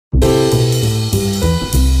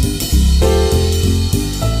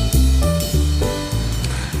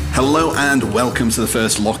Hello and welcome to the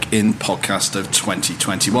first Lock-In podcast of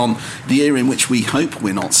 2021, the year in which we hope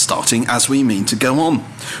we're not starting as we mean to go on.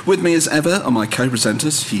 With me as ever are my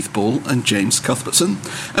co-presenters Heath Ball and James Cuthbertson,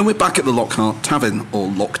 and we're back at the Lockhart Tavern, or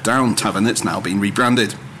Lockdown Tavern. It's now been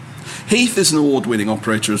rebranded. Heath is an award-winning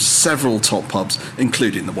operator of several top pubs,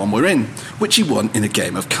 including the one we're in, which he won in a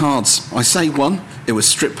game of cards. I say won, it was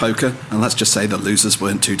strip poker, and let's just say the losers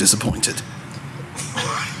weren't too disappointed.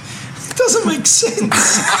 It doesn't make sense.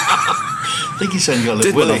 I think he's saying you got a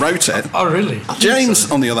little Did when I wrote it. Oh, really?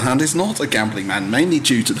 James, on the other hand, is not a gambling man, mainly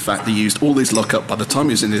due to the fact that he used all his luck up by the time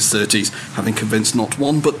he was in his 30s, having convinced not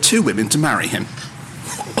one but two women to marry him.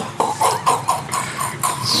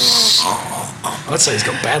 I'd say he's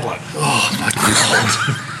got bad luck. Oh my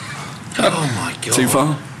god! Oh my god! Too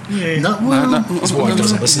far? Yeah. No. His wife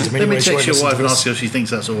doesn't listen to me. Let me anyway, text your wife and us. ask her if she thinks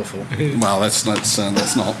that's awful. Well, let's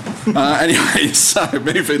not. Anyway, so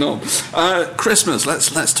moving on. Christmas.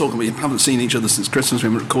 Let's talk. We haven't seen each other since Christmas. We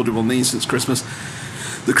haven't recorded one of these since Christmas.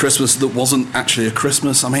 The Christmas that wasn't actually a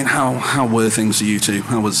Christmas. I mean, how were things for you two?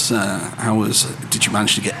 How was? Did you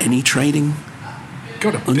manage to get any trading?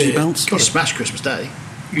 Got a under your bit. belts? Got to smash Christmas Day.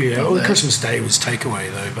 Yeah, well, the Christmas Day was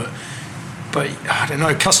takeaway though, but I don't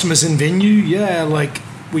know. Customers in venue, yeah, like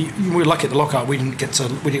we were lucky at the Lockhart. We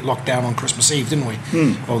didn't lock down on Christmas Eve, didn't we?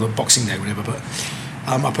 Or the Boxing Day, whatever. But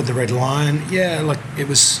up at the Red Lion, yeah, like it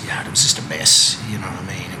was just a mess. You know what I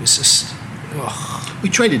mean? It was just. Ugh. We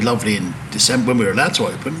traded lovely in December when we were allowed to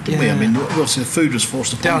open, didn't we? I mean, obviously the food was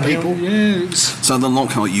forced upon people. Yeah, it was. So the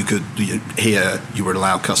Lockhart, you were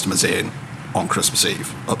allowed customers in on Christmas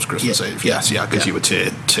Eve, up to Christmas Eve. Yes, yeah, because you were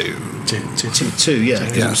tier 2. Two,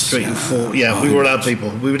 yeah. Yes, 3 and 4. Yeah, we were allowed people.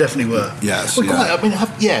 We definitely were. Yes, Well, yeah.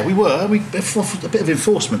 quite, we were. We a bit of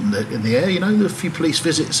enforcement in the air. You know, there were a few police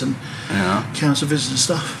visits and council visits and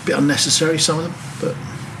stuff. A bit unnecessary, some of them, but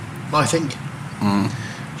I think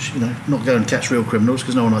you know, not go and catch real criminals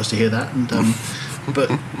because no one likes to hear that. And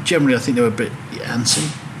but generally, I think they were a bit antsy.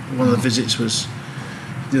 One of the visits was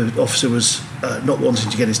the officer was not wanting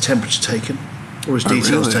to get his temperature taken or his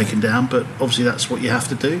details taken down, but obviously that's what you have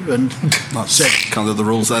to do. And that's kind of the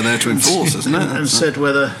rules they're there to enforce, isn't it? And said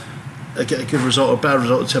whether get a good result or a bad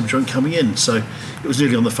result of temperature and coming in. So it was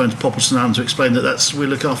nearly on the phone to Popple to explain that we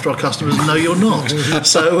look after our customers. And no, you're not.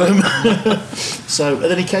 So and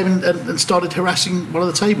then he came in and started harassing one of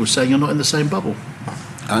the tables, saying you're not in the same bubble.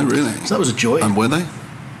 Oh, really? So that was a joy. And were they?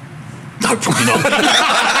 No, probably not.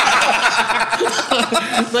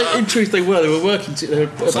 In truth, they were. They were working. So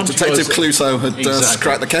Detective Clouseau had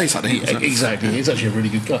cracked the case, hadn't he? Exactly. He's actually a really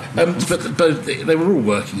good guy. But they were all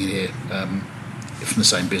working in here from the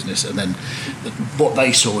same business, and then what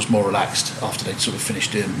they saw was more relaxed after they'd sort of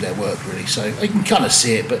finished doing their work, really. So you can kind of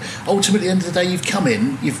see it. But ultimately, at the end of the day, you've come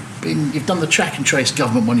in, you've done the track and trace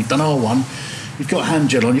government one, you've done R1. You've got hand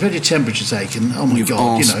gel on. You've had your temperature taken. Oh my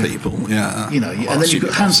God! You know, people, yeah. You know, and then you've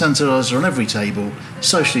got hand sanitizer on every table,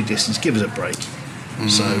 socially distanced. Give us a break.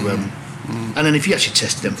 So, and then if you actually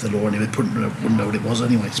tested them for the law, anyway, wouldn't know what it was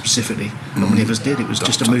anyway. Specifically, not many of us did. It was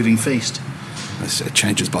just a moving feast. It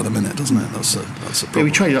changes by the minute, doesn't it? That's a problem. Yeah, we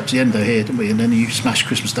traded up to the end though here, didn't we? And then you smashed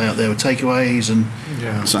Christmas Day out there with takeaways and.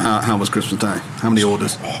 Yeah. So how was Christmas Day? How many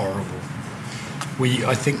orders? Horrible.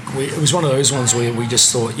 It was one of those ones where we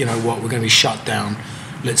just thought, you know what, we're going to be shut down.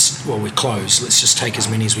 We're closed. Let's just take as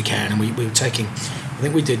many as we can. And we were taking, I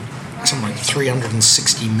think we did something like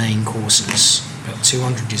 360 main courses, about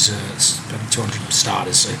 200 desserts, about 200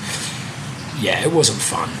 starters. So, yeah, it wasn't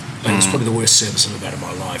fun. It was probably the worst service I've ever had in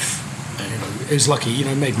my life. And, it was lucky,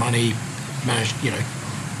 made money, managed,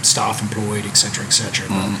 staff employed, etc., etc.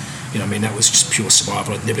 But, that was just pure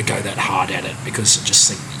survival. I'd never go that hard at it because I just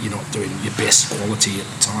think you're not doing your best quality at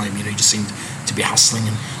the time. You just seemed to be hustling,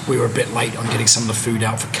 and we were a bit late on getting some of the food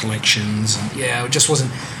out for collections. And it just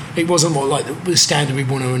wasn't. It wasn't more like the standard we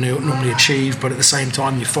want to normally achieve. But at the same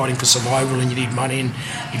time, you're fighting for survival and you need money, and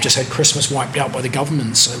you've just had Christmas wiped out by the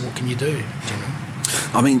government. So what can you do?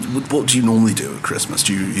 I mean, what do you normally do at Christmas?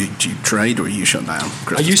 Do you trade or are you shut down?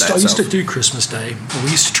 I used to do Christmas Day. Well,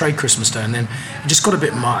 we used to trade Christmas Day, and then it just got a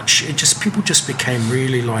bit much. People just became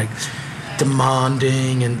really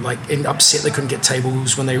demanding and upset they couldn't get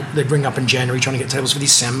tables when they'd ring up in January trying to get tables for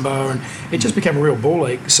December, and it just became a real ball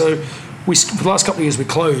ache. So for the last couple of years we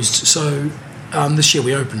closed. So this year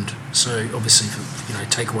we opened. So obviously for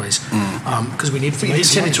takeaways because we needed to. You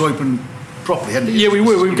intended to open properly, hadn't you? Yeah, we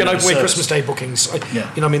were. We were going to open Christmas Day bookings.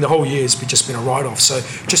 The whole year's just been a write-off. So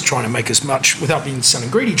just trying to make as much, without being sounding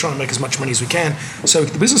greedy, trying to make as much money as we can, so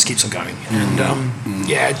the business keeps on going. And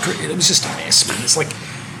it was just a mess, man. It's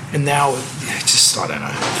and now, I don't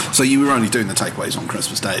know. So you were only doing the takeaways on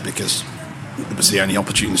Christmas Day because it was the only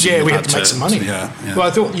opportunity. Yeah, we had to make some money. Yeah. Well,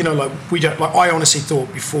 I thought, I honestly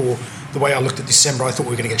thought before, the way I looked at December, I thought we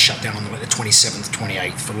were going to get shut down on the 27th,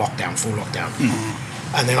 28th for lockdown, full lockdown.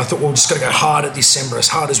 Mm-hmm. And then I thought, well, we're just going to go hard at December, as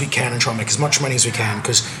hard as we can, and try and make as much money as we can,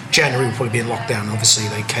 because January will probably be in lockdown. Obviously,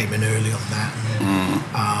 they came in early on that.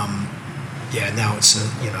 Now it's,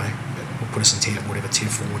 we'll put us in tier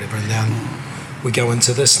 4, whatever, and then we go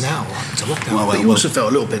into this now, into lockdown. But you also felt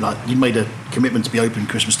a little bit like you made a commitment to be open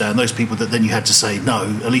Christmas Day, and those people that then you had to say no,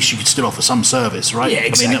 at least you could still offer some service, right? Yeah,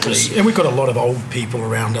 exactly. And we've got a lot of old people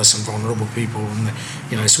around us and vulnerable people,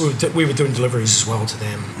 and so we were doing deliveries as well to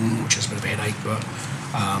them, which was a bit of a headache, but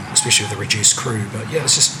especially with the reduced crew. But yeah,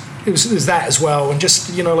 it was that as well, and just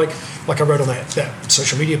like I wrote on that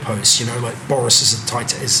social media post, like Boris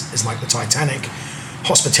is like the Titanic,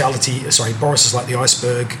 Boris is like the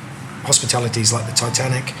iceberg. Hospitality is like the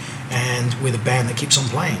Titanic, and we're the band that keeps on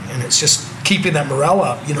playing, and it's just keeping that morale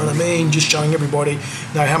up, you know what I mean, just showing everybody,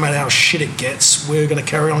 no matter how shit it gets, we're going to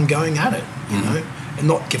carry on going at it, you know, and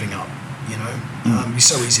not giving up, it's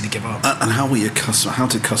so easy to give up. And how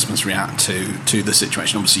did customers react to the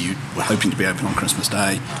situation? Obviously you were hoping to be open on Christmas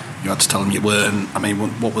Day, you had to tell them you weren't. I mean,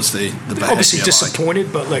 what was the behaviour? Obviously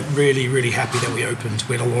disappointed, but really, really happy that we opened.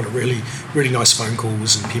 We had a lot of really, really nice phone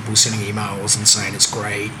calls and people sending emails and saying it's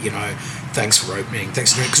great, thanks for opening,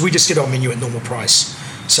 because we just did our menu at normal price.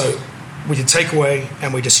 So we did takeaway,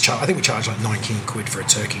 and we just I think we charged like 19 quid for a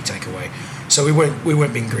turkey takeaway. So we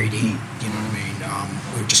weren't being greedy, you know what I mean?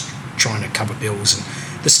 We were just trying to cover bills, and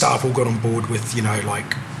the staff all got on board with,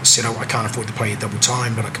 said, I can't afford to pay you double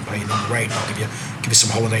time, but I can pay you normal rate, and I'll give you some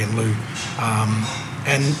holiday in lieu.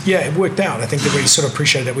 And yeah, it worked out. I think that we sort of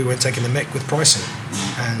appreciated that we weren't taking the mick with pricing,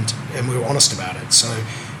 and we were honest about it. So,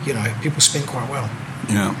 people spent quite well.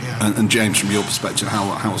 Yeah. And James, from your perspective,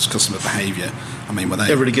 how was customer behaviour? I mean,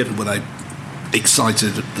 they're really good. Were they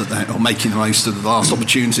excited that they are making the most of the last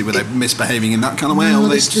opportunity? Were they misbehaving in that kind of way? No,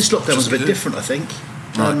 this lockdown was a bit different, I think.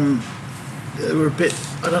 Right. They were a bit,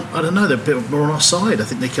 I don't know, they're a bit more on our side. I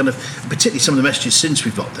think they kind of, particularly some of the messages since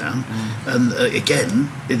we've locked down, and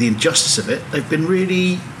again, the injustice of it, they've been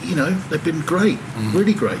really, they've been great,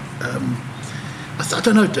 really great. I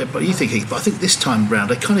don't know what you think, Heath, but I think this time round,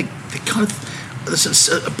 they kind of, there's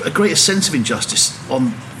a greater sense of injustice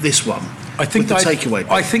on this one. I think the takeaway.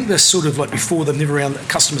 I think they're sort of like before,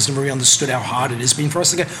 customers never really understood how hard it has been for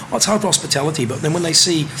us to go, it's hard for hospitality, but then when they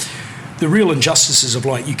see the real injustices of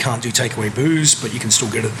you can't do takeaway booze, but you can still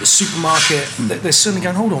get it at the supermarket, they're suddenly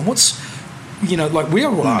going, hold on, what's, we're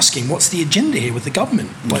all asking, what's the agenda here with the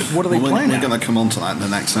government? What are they playing We're going to come on to that in the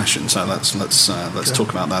next session, so let's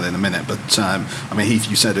talk about that in a minute. But Heath,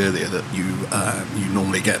 you said earlier that you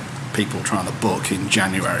normally get people trying to book in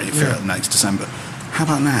January for next December. How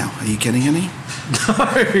about now? Are you getting any? No,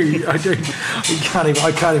 I don't.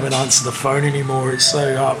 I can't even answer the phone anymore. It's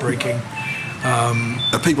so heartbreaking.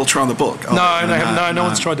 Are people trying to book? No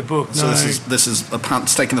one's tried to book. So this is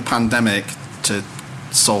it's taking the pandemic to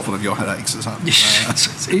solve one of your headaches, is that?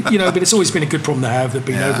 But it's always been a good problem to have. They've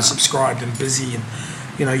been oversubscribed and busy, and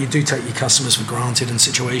you do take your customers for granted in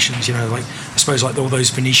situations. I suppose like all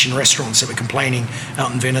those Venetian restaurants that were complaining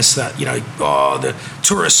out in Venice that the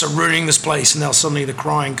tourists are ruining this place, and now suddenly they're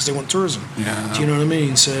crying because they want tourism. Yeah. Do you know what I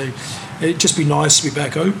mean? So it'd just be nice to be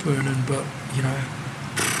back open, but.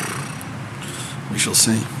 We shall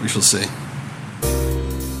see.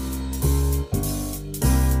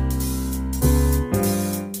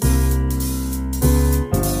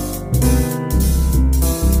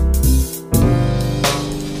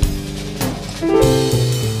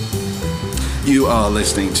 You are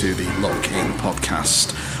listening to the Lock-In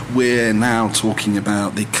podcast. We're now talking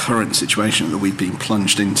about the current situation that we've been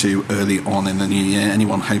plunged into early on in the new year.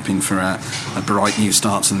 Anyone hoping for a bright new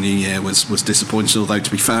start to the new year was disappointed, although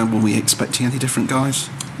to be fair, were we expecting any different, guys?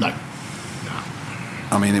 No.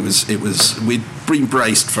 I mean, it was we'd been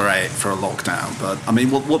braced for a lockdown, but I mean,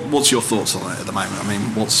 what's your thoughts on it at the moment? I mean,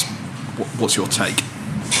 what's your take,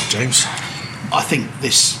 James? I think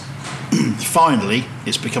this finally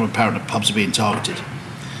it's become apparent that pubs are being targeted,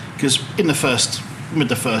 because with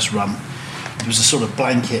the first run, there was a sort of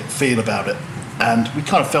blanket feel about it, and we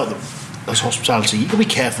kind of felt that as hospitality, you've got to be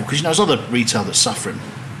careful, because there's other retail that's suffering.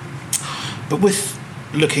 But with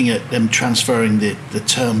looking at them transferring the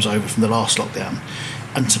terms over from the last lockdown,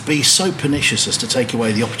 and to be so pernicious as to take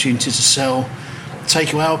away the opportunity to sell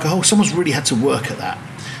takeaway alcohol, someone's really had to work at that.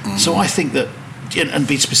 So I think that, and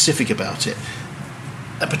be specific about it,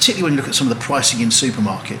 and particularly when you look at some of the pricing in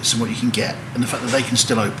supermarkets and what you can get, and the fact that they can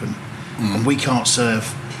still open, and we can't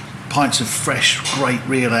serve pints of fresh, great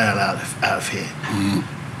real ale out of here.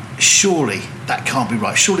 surely that can't be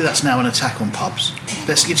right. Surely that's now an attack on pubs.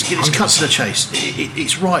 Let's cut to the chase.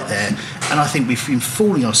 It's right there, and I think we've been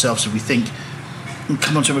fooling ourselves if we think. And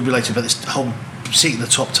come on to maybe later, but this whole seat at the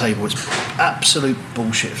top table is absolute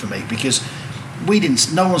bullshit for me because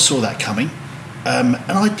no one saw that coming.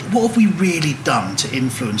 What have we really done to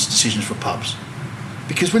influence decisions for pubs?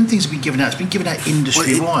 Because when things have been given out, it's been given out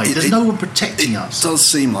industry-wide. There's no one protecting us. It does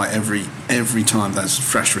seem like every time there's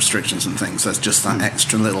fresh restrictions and things, there's just that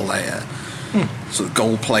extra little layer, sort of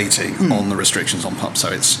gold plating on the restrictions on pubs. So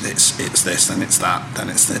it's this, then it's that, then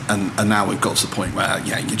it's this, and now we've got to the point where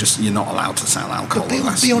you're not allowed to sell alcohol.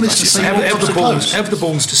 But be honest and say have the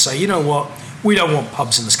balls to say, you know what, we don't want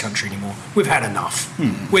pubs in this country anymore. We've had enough.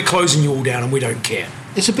 We're closing you all down, and we don't care.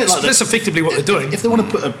 It's a bit like that's effectively what they're doing. If they want to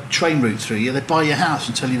put a train route through you, they buy your house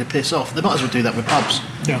and tell you to piss off. They might as well do that with pubs.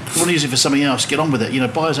 Yeah. If they want to use it for something else, get on with it.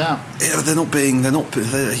 Buy us out. Yeah, they're not saying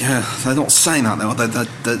that.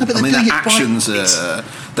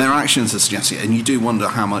 Their actions are suggesting it, and you do wonder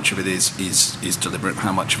how much of it is deliberate,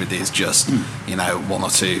 how much of it is just one or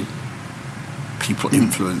two people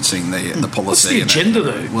influencing the policy. What's the agenda,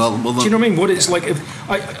 though? Well, do you know what I mean? What it's like?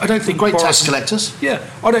 I don't think great tax collectors. Yeah,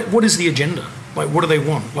 what is the agenda? Like, what do they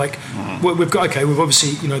want? Like, we've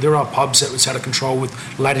obviously, there are pubs that was out of control with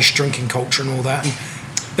laddish drinking culture and all that. And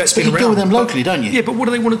that's been around. You deal with them locally, don't you? Yeah, but what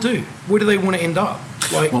do they want to do? Where do they want to end up?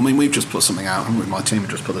 Like, well, I mean, we've just put something out, and my team have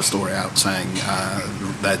just put a story out saying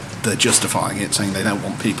they're justifying it, saying they don't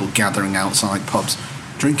want people gathering outside pubs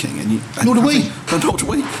drinking. Nor do we. Nor do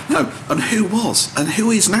we. No. And who was? And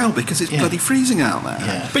who is now? Because it's bloody freezing out there.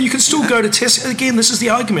 Yeah. But you can still go to test. Again, this is the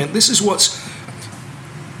argument. This is what's...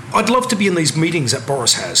 I'd love to be in these meetings that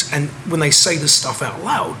Boris has, and when they say this stuff out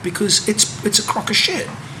loud, because it's a crock of shit,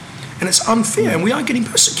 and it's unfair, and we are getting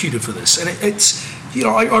persecuted for this, and it's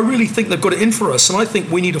I really think they've got it in for us, and I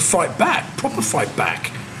think we need to fight back, proper fight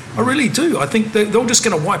back. I really do. I think they're just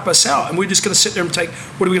going to wipe us out, and we're just going to sit there and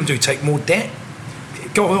what are we going to do? Take more debt?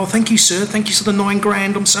 Go, oh, thank you, sir. Thank you for the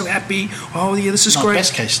 $9,000. I'm so happy. Oh, yeah, this is great.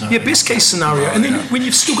 Best case scenario. Yeah, best case scenario. And then when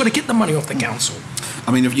you've still got to get the money off the council.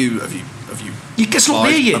 I mean, have you It's not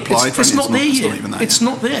there yet. It's not there yet. It's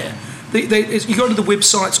not there. You go to the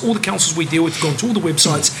websites, all the councils we deal with have gone to all the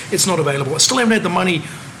websites, it's not available. I still haven't had the money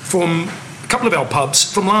from a couple of our pubs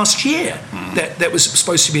from last year that was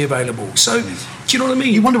supposed to be available. So, do you know what I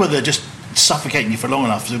mean? You wonder whether they're just suffocating you for long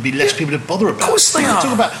enough, there'll be less people to bother about. Of course they are.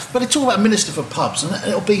 But they talk about a minister for pubs, and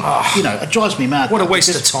it'll be, it drives me mad. What a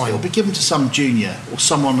waste of time. It'll be given to some junior or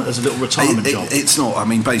someone as a little retirement job. It's not. I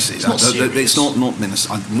mean, basically, it's not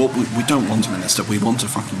minister. What we don't want a minister. We want a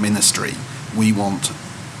fucking ministry. We want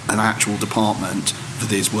an actual department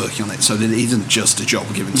that is working on it, so that it isn't just a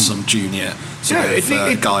job given to some junior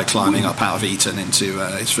guy climbing up out of Eton into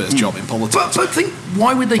his first job in politics. But think,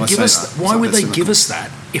 why would they give us that? Why would they give us that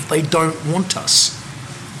if they don't want us?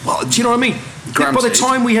 Well, do you know what I mean? By the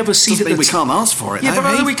time we have a seat at the table, we can't ask for it. Yeah,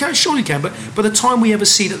 but we can. Surely can. But by the time we have a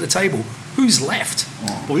seat at the table, who's left?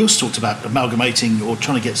 Well, we also talked about amalgamating or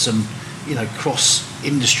trying to get some,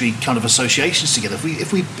 cross-industry kind of associations together.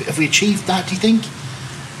 If we achieved that, do you think?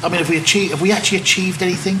 I mean, have we actually achieved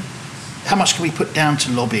anything? How much can we put down to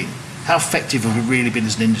lobbying? How effective have we really been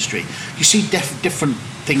as an industry? You see different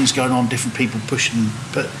things going on, different people pushing,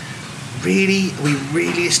 but really, are we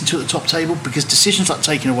really listen to at the top table? Because decisions like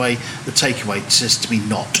taking away the takeaway says to me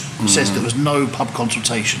says there was no pub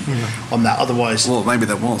consultation on that. Otherwise, well, maybe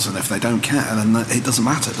there was, and if they don't care, then it doesn't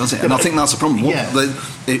matter, does it? Yeah, and I think that's the problem.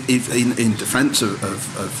 If in defence of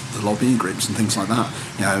the lobbying groups and things like that,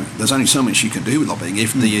 there's only so much you can do with lobbying.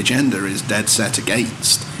 If the agenda is dead set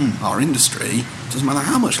against our industry, it doesn't matter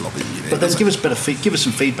how much lobbying you do. But then give us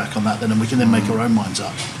some feedback on that, then, and we can then make our own minds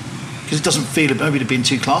up. Because it doesn't feel maybe to being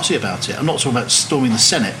too classy about it. I'm not talking about storming the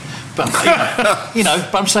Senate, but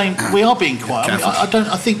but I'm saying we are being quiet.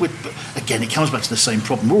 I think again, it comes back to the same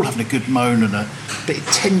problem. We're all having a good moan but it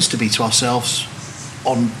tends to be to ourselves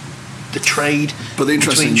on the trade. But the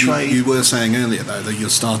interesting, you were saying earlier though that you're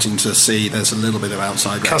starting to see there's a little bit of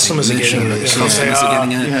outside customers are getting it.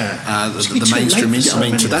 The mainstream media. I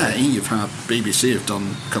mean, today you've had BBC have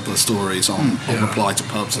done a couple of stories on reply to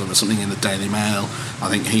pubs. There was something in the Daily Mail. I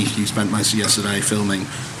think you spent most of yesterday filming.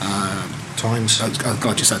 Times. I'm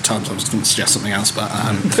glad you said Times. I was going to suggest something else, but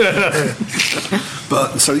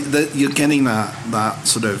but so you're getting that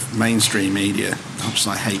sort of mainstream media.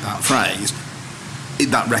 I hate that phrase.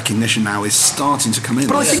 That recognition now is starting to come in.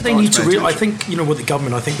 But I think they need to. I think with the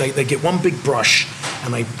government, I think they get one big brush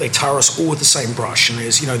and they tar us all with the same brush. And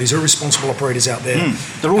there's irresponsible operators out there.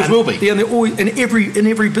 There always will be. Yeah, and they're always, in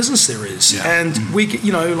every business there is. Yeah. And we get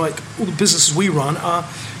like all the businesses we run are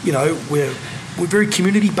we're we're very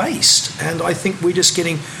community based, and I think we're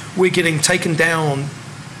getting taken down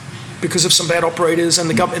because of some bad operators and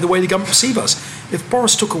the way the government perceive us. If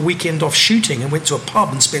Boris took a weekend off shooting and went to a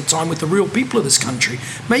pub and spent time with the real people of this country,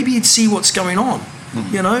 maybe he'd see what's going on.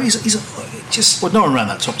 You know, he's just... Well, no one around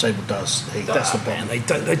that top table does. That's the problem. They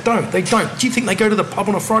don't. Do you think they go to the pub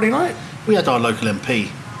on a Friday night? We had our local MP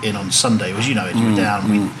in on Sunday, as you know, you were down.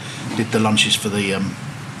 We did the lunches for the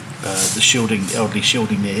shielding, elderly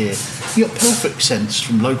shielding near here. You got perfect sense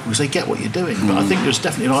from locals. They get what you're doing. But I think there's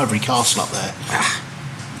definitely an ivory castle up there.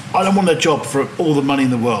 I don't want a job for all the money in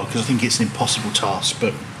the world because I think it's an impossible task.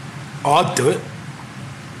 But I'd do it.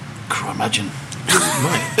 Imagine.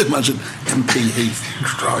 Imagine MP Heath.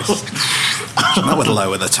 Christ. That would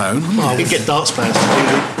lower the tone. Oh, we get darts players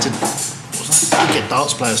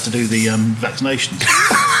to do the vaccinations.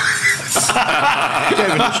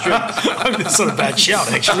 That's not a bad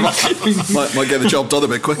shout, actually. might get the job done a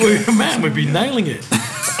bit quicker. Man, we'd be nailing it.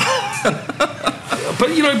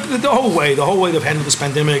 But you know, the whole way they've handled this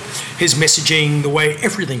pandemic, his messaging, the way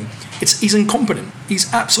everything, he's incompetent.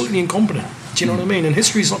 He's absolutely incompetent. Do you know what I mean? And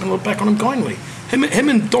history's not going to look back on him kindly. Him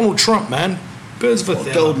and Donald Trump, man, birds of a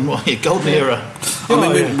feather. Golden era.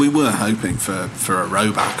 We were hoping for a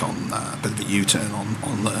rowback on a bit of a U-turn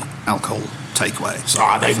on the alcohol takeaway. So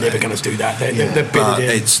they're never going to do that. They're but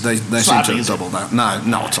they seem to have doubled that. No,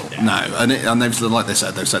 not at all. No, and they've, like they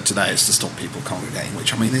said, today it's to stop people congregating,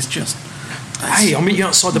 which I mean is just. Hey, I meet you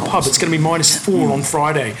outside the pub. It's going to be -4 on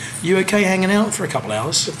Friday. You okay hanging out for a couple of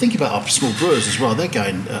hours? But think about our small brewers as well. They're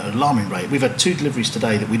going at an alarming rate. We've had 2 deliveries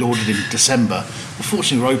today that we'd ordered in December. Well,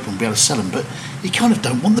 fortunately, we're open. We'll be able to sell them. But you kind of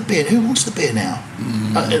don't want the beer. Who wants the beer now?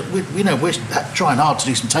 We're trying hard to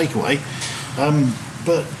do some takeaway.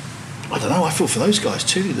 But I don't know. I feel for those guys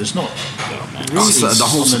too. There's not really the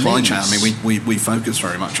whole supply chain. I mean, we focus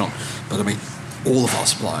very much on, but I mean, all of our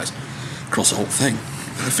suppliers across the whole thing.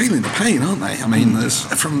 They're feeling the pain, aren't they? I mean, there's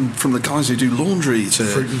from the guys who do laundry to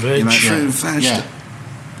fruit and veg. Fruit and veg. Yeah.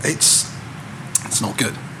 It's not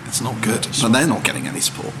good. It's not good, and they're not getting any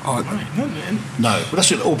support. No, well,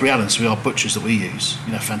 that's what Aubrey Allen's. We are butchers that we use.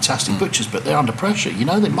 You know, fantastic butchers, but they're under pressure. You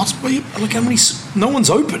know, they must be. Look how many. No one's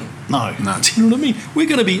open. No. Do you know what I mean? We're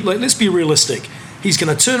going to be like. Let's be realistic. He's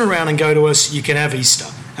going to turn around and go to us. You can have Easter,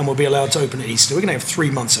 and we'll be allowed to open at Easter. We're going to have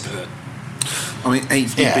 3 months of hurt. I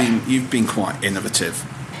mean, you've been quite innovative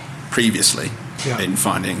previously in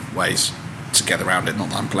finding ways to get around it. Not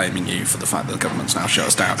that I'm blaming you for the fact that the government's now shut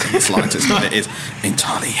us down in the slightest, but it is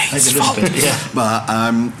entirely his fault. But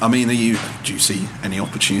I mean, do you see any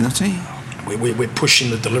opportunity? We're pushing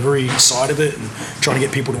the delivery side of it and trying to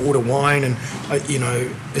get people to order wine and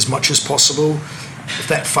as much as possible. If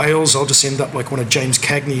that fails, I'll just end up like one of James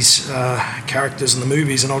Cagney's characters in the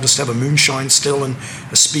movies, and I'll just have a moonshine still and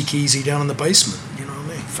a speakeasy down in the basement. You know what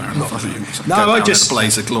I mean? Fair enough. I just a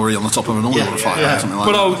blaze of glory on the top of an oil fire or something like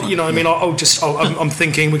that. I'm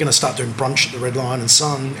thinking we're going to start doing brunch at the Red Lion and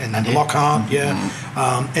Sun and Lockhart,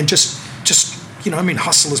 and just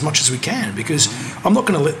hustle as much as we can, because I'm not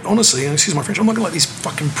going to let, honestly, excuse my French, I'm not going to let these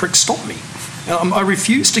fucking pricks stop me. I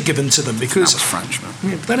refuse to give in to them because... That was French, man.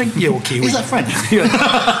 Yeah, they don't... Yeah, or Kiwi. Is that French?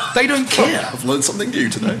 Yeah. They don't care. I've learned something new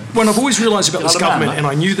today. When I've always realised about this government, and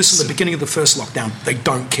I knew this at the beginning of the first lockdown, they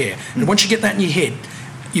don't care. And once you get that in your head,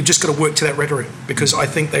 you've just got to work to that rhetoric, because I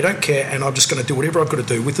think they don't care, and I'm just going to do whatever I've got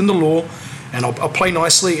to do within the law, and I'll play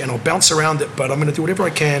nicely, and I'll bounce around it, but I'm going to do whatever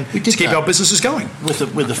I can to keep our businesses going.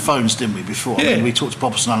 With the phones, didn't we, before? Yeah. I mean, we talked to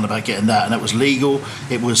Bob Snallen about getting that, and that was legal.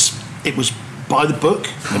 It was by the book.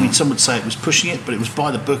 I mean, some would say it was pushing it, but it was by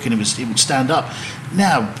the book, and it would stand up.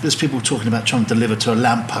 Now there's people talking about trying to deliver to a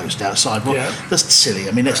lamppost outside. Well, that's silly.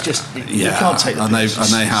 I mean, it's just you can't take the piss. And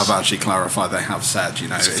they have actually clarified. They have said,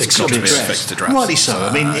 it's got to be a fixed address. Rightly so.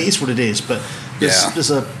 I mean, it is what it is, but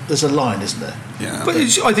there's a line, isn't there? Yeah. But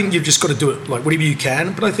I think you've just got to do it like whatever you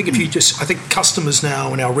can. But I think I think customers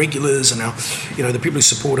now and our regulars and our, the people who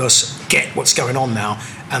support us get what's going on now,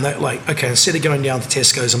 and they're like, okay, instead of going down to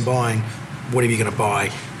Tesco's and buying whatever you're going to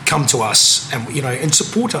buy, come to us and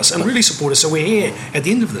support us and really support us, so we're here at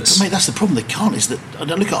the end of this. But mate, that's the problem. They can't. Is that I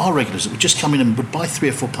look at our regulars that would just come in and would buy 3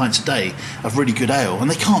 or 4 pints a day of really good ale,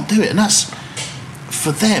 and they can't do it. And that's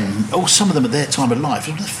for them, or some of them at their time of life,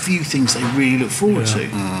 one of the few things they really look forward to,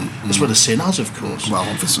 as well as seeing us, of course. Well,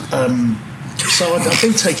 obviously. So I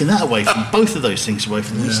think taking that away from both of those things away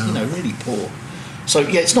from them is really poor. So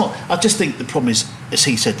it's not. I just think the problem is, as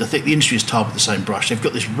he said, I think the industry is tarred with the same brush. They've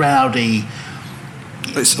got this rowdy,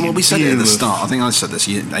 Well, we said it at the start. I think I said this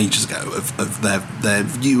ages ago. Of their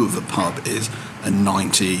view of a pub is a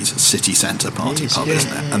 90s city centre party pub,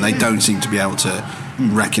 isn't it? And they don't seem to be able to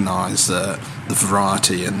recognise the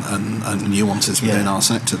variety and nuances within our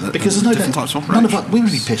sector. Because there's no different types of none operation. of us, we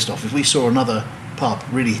would be pissed off if we saw another pub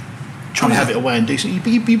really trying to have it away and do something.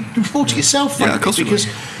 You'd be reporting yourself, Yeah, of course we because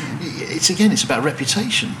it's about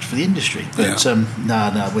reputation for the industry. But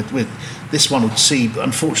with this one would see,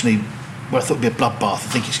 unfortunately, where I thought it'd be a bloodbath, I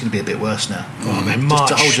think it's going to be a bit worse now. Oh man, just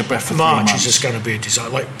to hold your breath for 3 months. March is just going to be a disaster.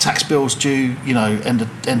 Like tax bills due, end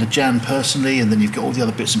of Jan personally, and then you've got all the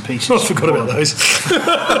other bits and pieces. I forgot about those.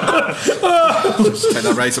 Just take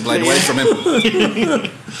that razor blade away from him.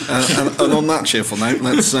 And on that cheerful note,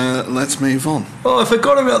 let's move on. Oh, I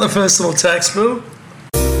forgot about the personal tax bill.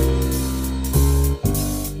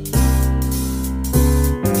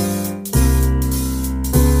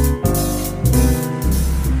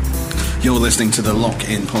 You're listening to the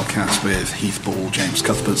Lock-In podcast with Heath Ball, James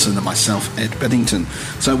Cuthbertson and myself, Ed Beddington.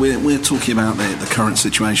 So we're talking about the current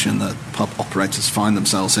situation that pub operators find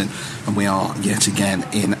themselves in, and we are yet again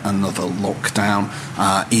in another lockdown,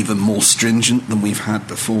 even more stringent than we've had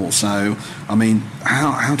before. So, I mean,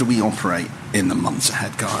 how do we operate in the months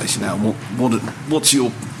ahead, guys? What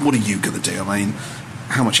are you going to do? I mean,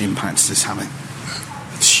 how much impact is this having?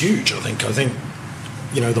 It's huge, I think,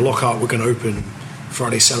 the Lockhart, we're going to open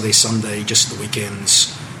Friday, Saturday, Sunday, just the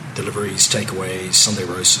weekends, deliveries, takeaways, Sunday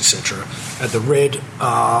roasts, etc. At the Red,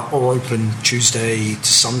 are open Tuesday to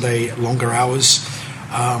Sunday, longer hours,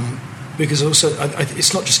 because also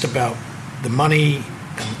it's not just about the money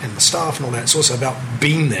and the staff and all that. It's also about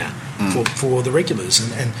being there for the regulars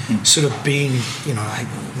and sort of being,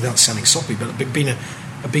 without sounding soppy, but being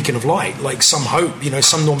a beacon of light, like some hope,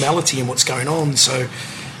 some normality in what's going on. So,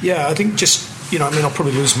 yeah, I think just. I'll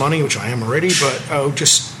probably lose money, which I am already, but I'll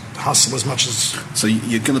just hustle as much as... So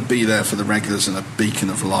you're going to be there for the regulars and a beacon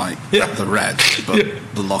of light at the Red, but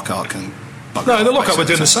the Lockhart can... No, the Lockhart we're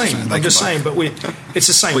doing the same. I'm just saying, but it's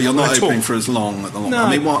the same. Well, you're not opening for as long at the Lockhart. No. I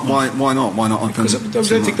mean, why not? Why not open? Because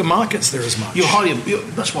I don't think the market's there as much.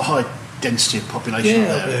 That's what high density of population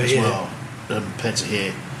there as well, compared to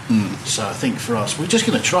here. So I think for us, we're just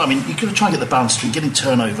going to try. I mean, you're going to try and get the balance between getting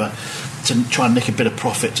turnover to try and nick a bit of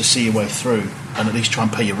profit to see your way through, and at least try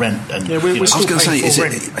and pay your rent. And I was going to say, is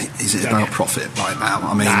it about profit right now?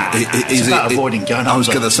 I mean, it's about avoiding going under. I was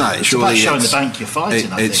going to say, it's surely about showing the bank you're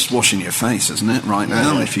fighting. It's washing your face, isn't it? Right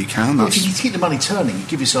now, if you can. If you keep the money turning, you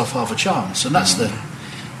give yourself half a chance, and that's the.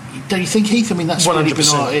 Don't you think, Heath? I mean, that's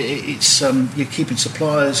 100%. It's you're keeping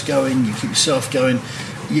suppliers going, you keep yourself going.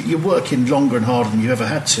 You're working longer and harder than you ever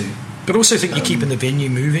had to. But also think you're keeping the venue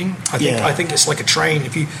moving. I think it's like a train.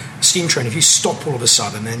 Steam train, if you stop all of a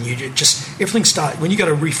sudden and you just everything start when you got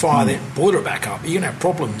to refire that boiler back up, you're gonna have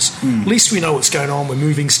problems. At least we know what's going on. We're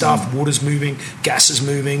moving stuff. Water's moving, gas is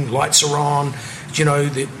moving, lights are on.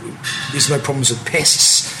 There's no problems with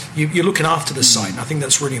pests. You're looking after the site. I think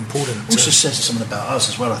that's really important. It also says something about us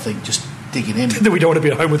as well. I think just digging in that we don't want to be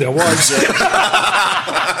at home with our wives.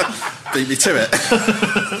 Beat me to it.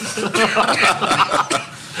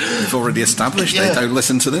 We've already established they don't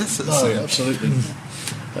listen to this. Absolutely.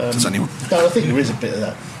 Does anyone? No, I think there is a bit of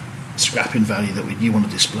that scrapping value that you want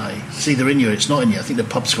to display. It's either in you or it's not in you. I think the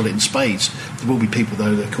pub's got it in spades. There will be people,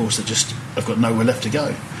 though, that, of course, that just have got nowhere left to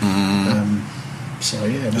go.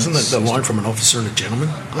 Isn't that the line from An Officer and a Gentleman?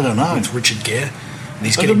 I don't know. With Richard Gere. And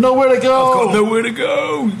I've got nowhere to go. I've got nowhere to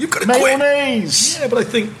go. You've got to quit. Mayonnaise. Yeah, but I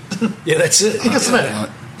think... Yeah, that's it. Isn't it?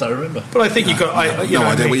 Don't remember. But I think you've got... no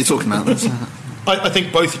idea what you're talking about. I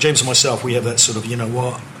think both James and myself, we have that sort of,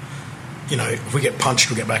 if we get punched,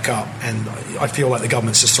 we'll get back up. And I feel like the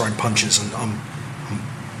government's just throwing punches, and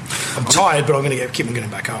I'm tired, but I'm going to keep on getting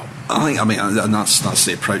back up. And that's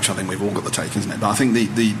the approach I think we've all got to take, isn't it? But I think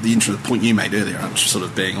the interesting point you made earlier, sort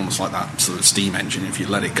of being almost like that sort of steam engine. If you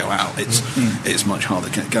let it go out, it's much harder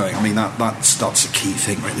to get going. I mean, that's a key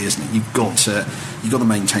thing, really, isn't it? You've got to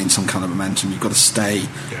maintain some kind of momentum. You've got to stay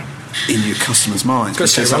in your customers' minds.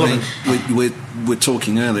 Because I mean, we're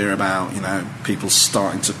talking earlier about people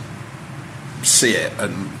starting to see it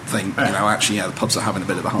and think actually the pubs are having a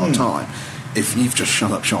bit of a hard time. If you've just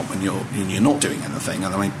shut up shop and you're not doing anything,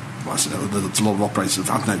 and I mean, there's a lot of operators who've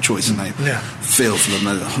had no choice and they feel for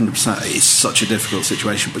them 100%. It's such a difficult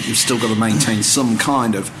situation, but you've still got to maintain some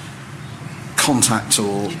kind of contact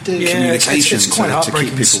or communication it's quite to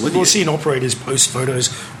keep people with you. We're seeing operators post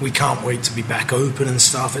photos. We can't wait to be back open and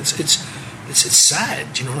stuff. It's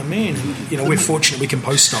sad. Do you know what I mean? And, we're fortunate we can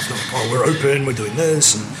post stuff like, we're open, we're doing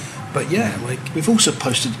this, and But yeah, like we've also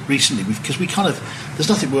posted recently because we kind of there's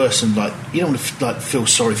nothing worse than like you don't want to like feel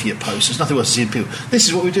sorry for your posts. There's nothing worse than seeing people. This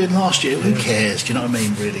is what we were doing last year. Who cares? Do you know what I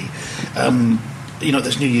mean? Really.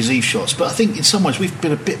 There's New Year's Eve shots, but I think in some ways we've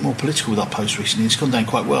been a bit more political with our posts recently. It's gone down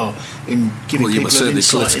quite well in giving people. Well, you were certainly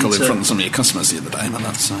political into, in front of some of your customers the other day, and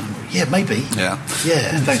that's. Yeah, maybe. Yeah.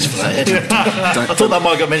 Thanks for that, Ed. I thought that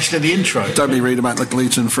might have got mentioned in the intro. Don't be reading about the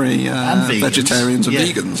gluten-free vegetarians and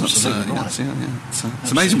vegans.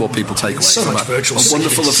 It's amazing what people take away so from much virtual a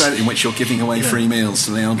wonderful event in which you're giving away free meals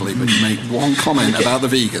to the elderly, but you make one comment about the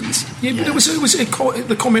vegans. Yeah, but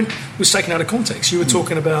the comment was taken out of context. You were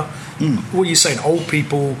talking about what you're saying. Old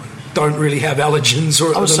people don't really have allergens.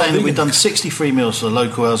 Or I was saying that we'd done 60 free meals for the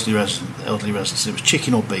local elderly residents. It was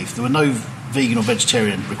chicken or beef. There were no vegan or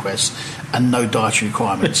vegetarian requests and no dietary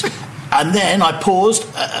requirements. And then I paused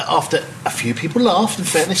after a few people laughed, in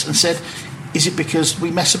fairness, and said, is it because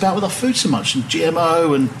we mess about with our food so much and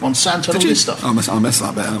GMO and Monsanto and all this stuff? I messed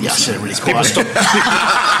that bit. I said it really quiet.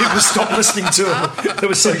 People stopped listening to them. They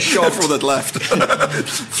were so shocked. Everyone had left.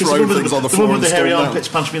 Throwing things on the floor. The one with the hairy armpits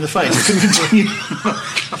punched me in the face. I couldn't continue.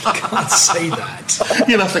 I can't say that.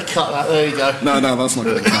 You'll have to cut that. There you go. No, that's not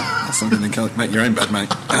going to cut. That's not going to make your own bed,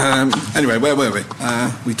 mate. Anyway, where were we?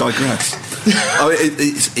 We digress.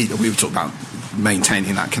 We were talking about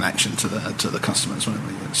maintaining that connection to the customers, weren't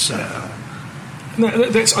we?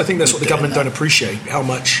 I think that's what the government don't appreciate, how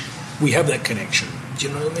much we have that connection. Do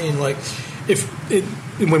you know what I mean? Like,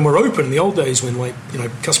 when we're open in the old days, when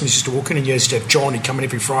customers used to walk in and you used to have John, he'd come in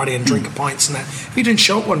every Friday and drink a pints and that. If he didn't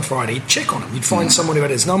show up one Friday, you'd check on him. You'd find someone who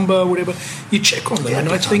had his number, whatever. You'd check on them, and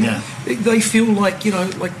I think they feel like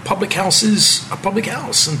like public house is a public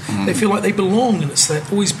house, and they feel like they belong. And it's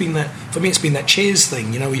always been that. For me, it's been that Cheers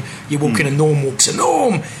thing. You walk in and Norm walks in,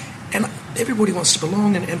 Norm, and everybody wants to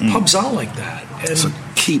belong, and pubs are like that. And so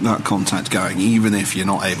keep that contact going, even if you're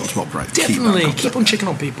not able to operate. Definitely, keep on checking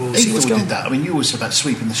on people. See what's going. Did that. I mean, you always said about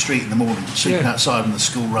sweeping the street in the morning, sweeping outside when the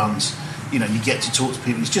school runs. You get to talk to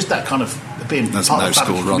people. It's just that kind of being. There's part no of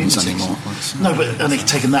school runs anymore. No, but they've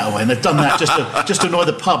taken that away, and they've done that just to annoy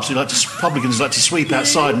the pubs publicans who like to sweep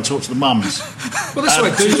outside and talk to the mums. Well, that's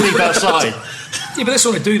what I do. Sweep outside. Yeah, but that's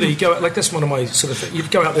what I do there. You go that's one of my sort of. You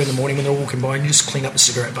go out there in the morning when they're walking by, and you just clean up the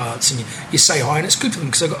cigarette butts, and you say hi, and it's good for them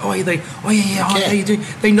because they go, hi, how you doing?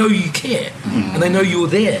 They know you care, and they know you're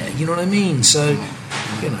there. You know what I mean? So,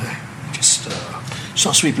 just.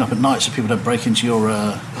 Start sweeping up at night so people don't break into your.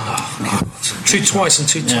 Twice and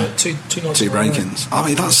two nights. Two break-ins. I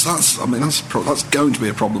mean, that's going to be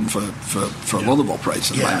a problem for a lot of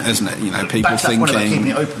operators, isn't it? People thinking about keeping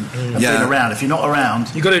it open and being around. If you're not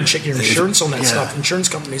around, you've got to check your insurance on that stuff. Insurance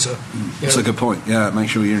companies are. That's a good point. Yeah, make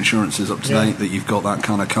sure your insurance is up to date. That you've got that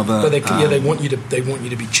kind of cover. But they want you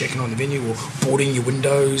to be checking on the venue or boarding your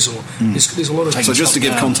windows or there's a lot of. So just to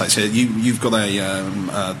give context here, you've got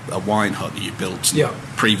a wine hut that you built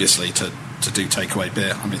previously to do takeaway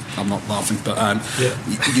beer. I mean, I'm not laughing, but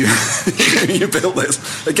you built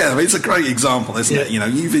this again. I mean, it's a great example, isn't it?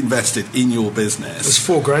 You've invested in your business. It's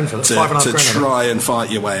 $4,000 for that. To try and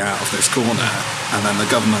fight your way out of this corner, and then the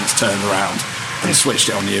government's turned around and switched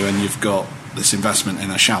it on you, and you've got this investment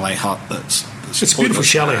in a chalet hut that's it's a beautiful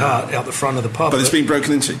chalet hut out the front of the pub. But it's been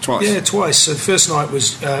broken into twice. Yeah, twice. So the first night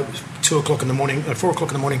was 4:00 in the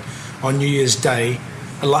morning on New Year's Day.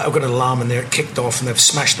 I've got an alarm in there. It kicked off, and they've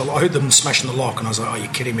smashed the lock. I heard them smashing the lock, and I was like, "Oh,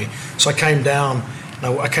 you're kidding me!" So I came down.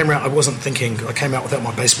 I came out. I wasn't thinking. I came out without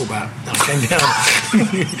my baseball bat. And I came down.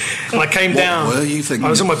 And I came down. What were you thinking? I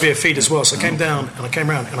was on my bare feet as well. So I came down, and I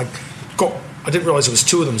came around, and I didn't realise there was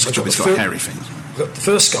two of them. So I got hairy things. Got the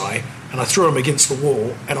first guy, and I threw him against the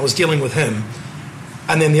wall, and I was dealing with him.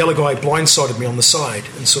 And then the other guy blindsided me on the side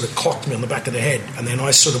and sort of clocked me on the back of the head. And then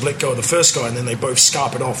I sort of let go of the first guy, and then they both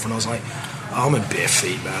scarpered off, and I was like, I'm in bare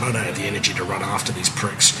feet, man. I don't have the energy to run after these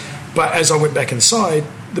pricks. But as I went back inside,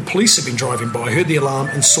 the police had been driving by. I heard the alarm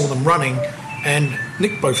and saw them running and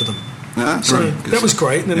nicked both of them. Yeah, so that was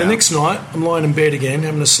great. And then the next night, I'm lying in bed again,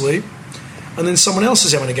 having a sleep. And then someone else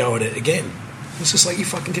is having a go at it again. It's just like, you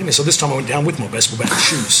fucking kidding me? So this time I went down with my baseball bat and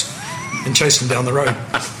shoes and chased them down the road.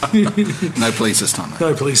 No police this time, though.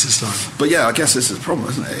 No police this time. But yeah, I guess this is a problem,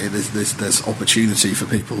 isn't it? There's opportunity for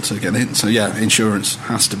people to get in. So yeah, insurance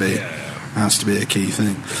has to be a key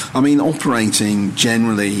thing. I mean, operating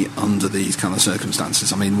generally under these kind of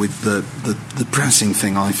circumstances, I mean, with the pressing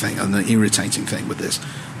thing, I think, and the irritating thing with this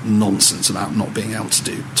nonsense about not being able to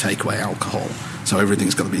do takeaway alcohol, so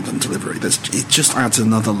everything's got to be done delivery, it just adds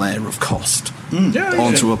another layer of cost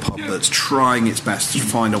onto a pub that's trying its best to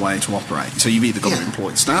find a way to operate. So you've either got to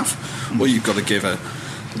employ staff, or you've got to give a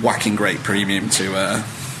whacking great premium to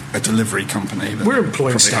a delivery company. We're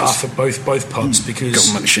employing staff at both pubs because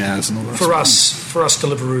government shares and all that. For us,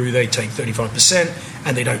 Deliveroo, they take 35%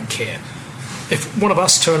 and they don't care. If one of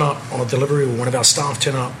us turn up on a delivery or one of our staff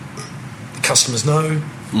turn up, the customers know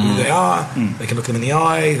who they are. They can look them in the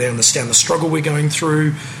eye. They understand the struggle we're going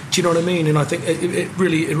through. Do you know what I mean? And I think it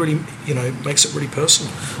really makes it really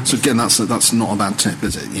personal. So again, that's not a bad tip,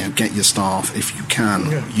 is it? Get your staff if you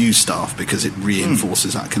can. Use staff because it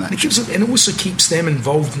reinforces that connection. And it also keeps them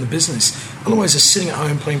involved in the business. Otherwise, they're sitting at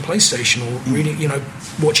home playing PlayStation or reading,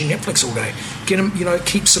 watching Netflix all day. Get them, it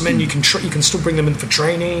keeps them in. You can still bring them in for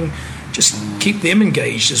training. Just keep them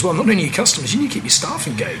engaged as well. Not only your customers, you need to keep your staff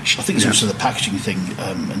engaged. I think it's also the packaging thing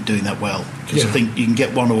and doing that well. Because I think you can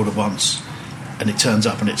get one order once and it turns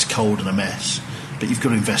up and it's cold and a mess. But you've got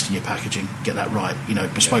to invest in your packaging, get that right.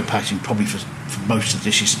 Bespoke packaging probably for most of the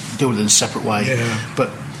dishes, do it in a separate way. Yeah. But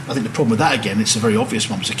I think the problem with that, again, it's a very obvious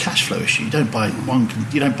one. It's a cash flow issue. You don't buy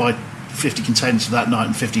 50 containers for that night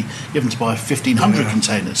and 50, you have to buy 1,500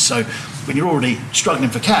 containers. So when you're already struggling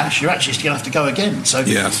for cash, you're actually going to have to go again. So,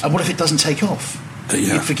 and what if it doesn't take off?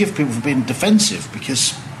 You forgive people for being defensive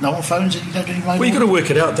because no one phones and you don't do any. Well, you've got to work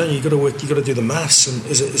it out, don't you? You've got to do the maths. And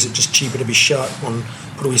is it just cheaper to be shut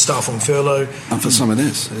put all your staff on furlough? And for some it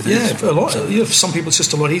is. For a lot. For some people it's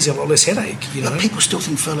just a lot easier, a lot less headache. But people still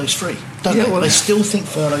think furlough's free, don't they? They still think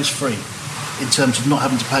furlough's free. In terms of not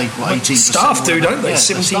having to pay 18%. Staff do, don't they?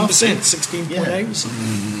 17%,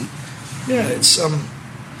 16.8%. Yeah, it's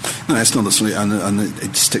No, it's not the solution, and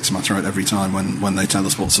it sticks in my throat every time when they tell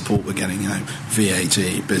us what support we're getting.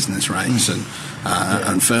 VAT, business rates,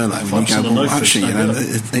 and furlough. And you go, well, actually,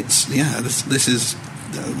 this is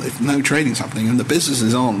if no trading's happening and the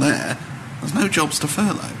businesses aren't there, there's no jobs to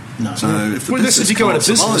furlough. No. So if the business if you go out of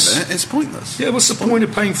survive business, it's pointless. Yeah, what's the point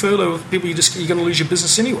of paying furlough if people you're going to lose your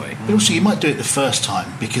business anyway? But also, you might do it the first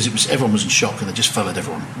time because everyone was in shock and they just furloughed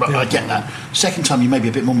everyone. But I get that. Second time, you may be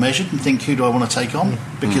a bit more measured and think, who do I want to take on?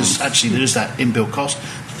 Because actually, there is that inbuilt cost.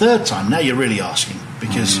 Third time, now you're really asking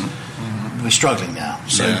because we're struggling now.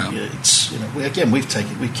 So it's we've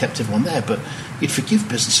kept everyone there, but you'd forgive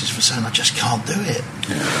businesses for saying I just can't do it.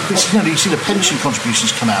 Yeah. You see the pension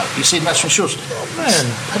contributions come out. You see national insurance. Oh man,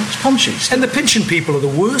 it's punchy. And the pension people are the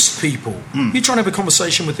worst people. You try and have a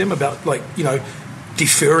conversation with them about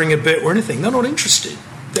deferring a bit or anything. They're not interested.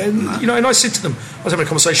 And I said to them, I was having a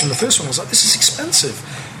conversation in the first one. I was like, this is expensive,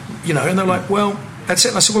 and they're like, well, that's it.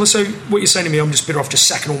 And I said, well, so what you're saying to me, I'm just better off just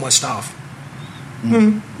sacking all my staff.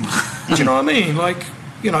 Do you know what I mean?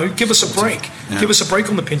 Give us a break. Yeah. Give us a break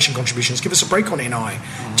on the pension contributions. Give us a break on NI.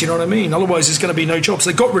 Do you know what I mean? Otherwise, there's going to be no jobs.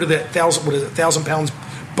 They got rid of that £1,000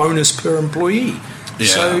 bonus per employee. Yeah.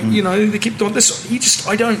 So they keep doing this.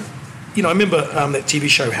 I remember that TV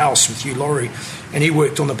show House with Hugh Laurie, and he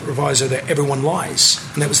worked on the proviso that everyone lies,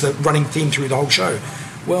 and that was the running theme through the whole show.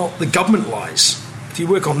 Well, the government lies. If you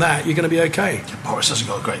work on that, you're going to be okay. Boris hasn't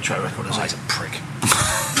got a great track record, has he? He's a prick.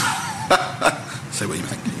 Say what you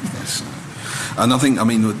think. And I think,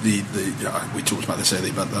 we talked about this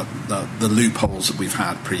earlier, but the loopholes that we've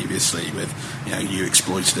had previously with, you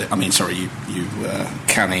exploited it. You were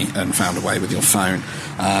canny and found a way with your phone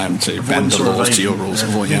to bend the laws to your rules.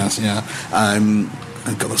 And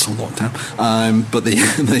got us on lockdown. But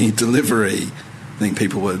the delivery, I think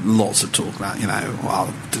people were lots of talk about,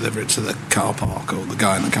 I'll deliver it to the car park or the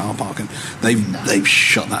guy in the car park, and they've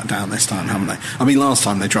shut that down this time, haven't they? Last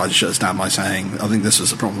time they tried to shut us down by saying, I think this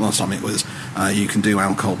was the problem. Last time it was you can do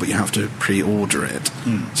alcohol, but you have to pre-order it.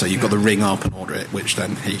 So you've got to ring up and order it, which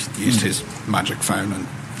then he used his magic phone and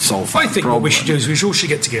solved that I think problem. What we should do is we all should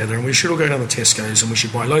get together and we should all go down to Tesco's and we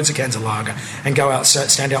should buy loads of cans of lager and go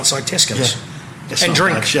outside, stand outside Tesco's. Yeah. And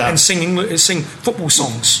drink and sing football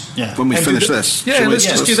songs. Yeah. When we finish this. Let's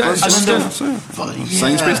just do that.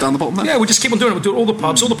 Sainsbury's down the bottom there. Yeah, we'll just keep on doing it. We'll do it all the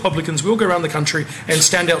pubs, all the publicans. We'll go around the country and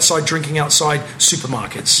stand outside drinking outside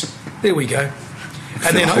supermarkets. There we go.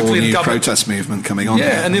 And then hopefully the government protest movement coming on.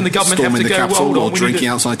 Yeah, and then the government have to go, well, hold on, or drinking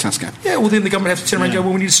outside Tesco. Yeah, well then the government have to turn around and go,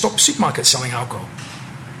 well, we need to stop supermarkets selling alcohol.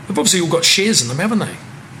 They've obviously all got shares in them, haven't they?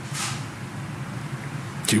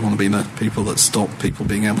 Do you want to be the people that stop people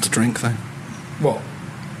being able to drink, though? What?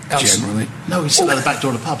 Generally, no, we sit at the back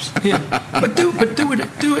door of the pubs. Yeah, but do it.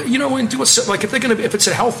 And do what's like if it's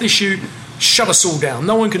a health issue, shut us all down.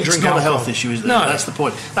 No one can drink alcohol. It's not a health issue, is it? No, that's the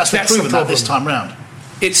point. That's proven that this time round.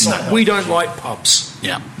 It's like we don't like pubs.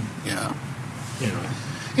 Yeah.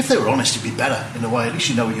 If they were honest, it'd be better in a way. At least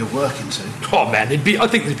you know what you're working to. Oh man, I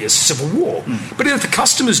think there'd be a civil war. But if the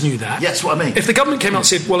customers knew that, that's what I mean. If the government came out and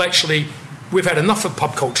said, well, actually, we've had enough of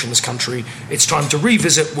pub culture in this country. It's time to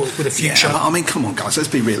revisit with a future. Yeah, but, I mean, come on, guys. Let's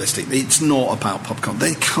be realistic. It's not about pub culture.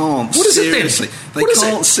 They can't What is seriously. it then? They What is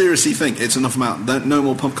can't it? seriously think it's enough about no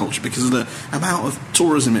more pub culture because of the amount of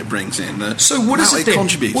tourism it brings in. So what is it then?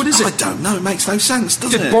 Contributes. What is it? I don't know. It makes no sense,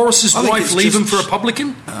 does it? Did Boris's I think wife it's leave just- him for a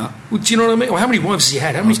publican? Well, do you know what I mean? Or how many wives has he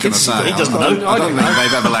had? How many kids has he got? He doesn't know. I don't think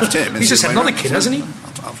they've ever left him. He's just had another kid, hasn't he?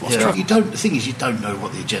 I've lost Yeah. track. The thing is, you don't know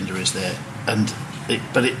what the agenda is there,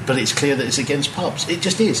 but it's clear that it's against pubs. It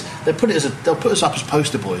just is. They'll put us up as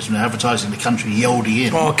poster boys when they're advertising the country Yoldy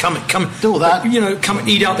in. Oh, come, Do all that. Come and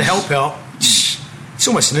eat out the help out. It's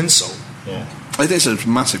almost an insult. Yeah. It is a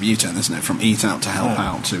massive U-turn, isn't it? From eat out to help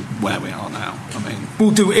out to where we are now. I mean, We'll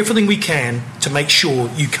do everything we can to make sure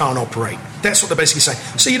you can't operate. That's what they're basically saying.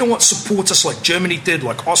 So you know what? Support us like Germany did,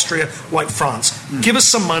 like Austria, like France. Give us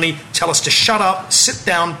some money, tell us to shut up, sit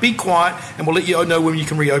down, be quiet, and we'll let you know when you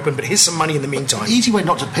can reopen, but here's some money in the meantime. The easy way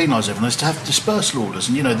not to penalise everyone is to have dispersal orders,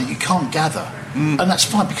 and that you can't gather, and that's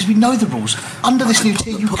fine because we know the rules. Under this new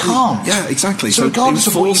tier, you can't. yeah, exactly. So So regardless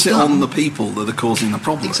of what enforce you've it done- on the people that are causing the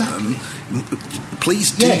problem. Exactly. Please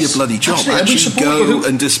do Yes, your bloody job. absolutely, and we Actually support go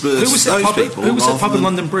and disperse Who was that those pub? people. Who was that rather pub in than-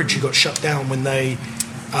 London Bridge who got shut down when they?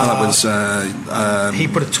 That was He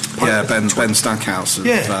put Ben Stackhouse of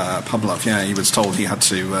Yeah. Pub Love. Yeah, he was told he had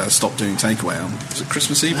to stop doing takeaway on was it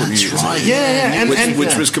Christmas Eve or New That's Year's right. Eve? Yeah,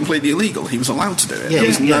 which was completely illegal. He was allowed to do it. Yeah, there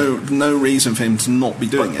was yeah. no reason for him to not be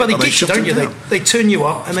doing But it. they get you, shut don't him you? down. They turn you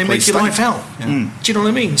up and they make Police your state. life out. Yeah. Do you know what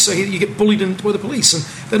I mean? So you get bullied by the police, and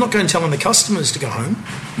they're not going telling the customers to go home.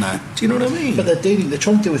 No. Do you know what I mean? But they're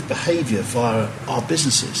trying to deal with behaviour via our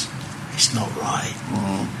businesses. It's not right.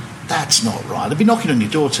 That's not right. They'll be knocking on your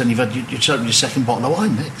door telling you've had your second bottle of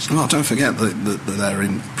wine next. Well, don't forget that they're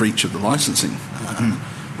in breach of the licensing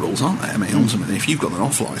rules, aren't they? I mean, ultimately, if you've got an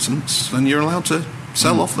off license, then you're allowed to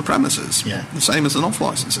sell off the premises. Yeah. The same as an off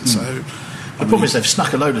license. So The problem is they've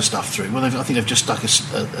snuck a load of stuff through. Well, I think they've just stuck a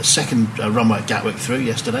second runway at Gatwick through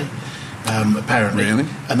yesterday, apparently. Really?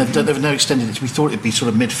 And they've now extended it. We thought it'd be sort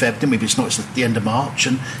of mid-Feb, didn't we? But it's not. It's at the end of March,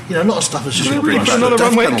 and a lot of stuff has just They been really rushed. put another death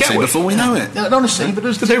runway at penalty Gatwick. before we know it. No, honestly, but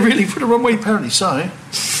Did they really put a runway? apparently so.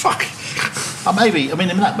 Fuck. Maybe. I mean,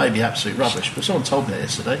 that may be absolute rubbish, but someone told me that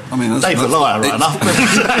yesterday. I mean, Dave the liar, right enough.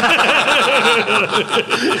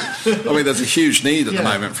 I mean, there's a huge need at the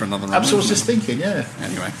moment for another runway. That's what I was isn't just thinking. Yeah. there?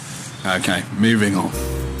 Anyway, okay, moving on.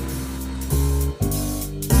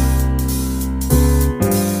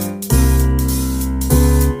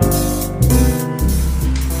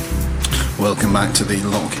 Welcome back to the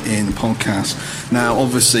Lock In podcast. Now,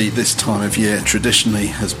 obviously, this time of year traditionally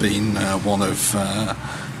has been one of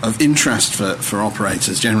interest for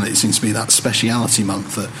operators. Generally, it seems to be that speciality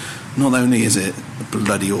month that not only is it a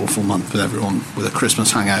bloody awful month with everyone with a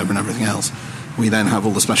Christmas hangover and everything else, we then have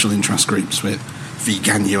all the special interest groups with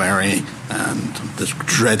Veganuary and the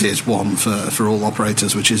dreaded one for all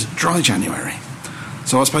operators, which is Dry January.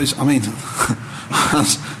 So I suppose, I mean,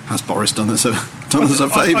 has Boris done us a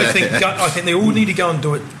favour? I think they all need to go and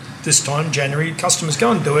do it this time, January. Customers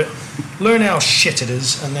go and do it, learn how shit it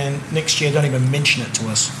is, and then next year don't even mention it to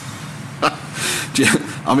us.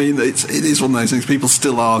 I mean, it is one of those things. People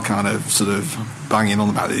still are kind of sort of banging on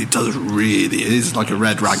about it. It is like a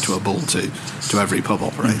red rag to a bull to every pub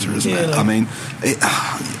operator, isn't it? No. I mean,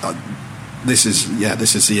 this is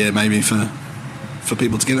the year maybe for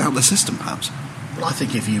people to get it out of their system, perhaps. Well, I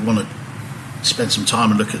think if you want to spend some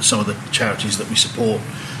time and look at some of the charities that we support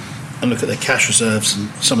and look at their cash reserves and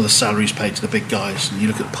some of the salaries paid to the big guys, and you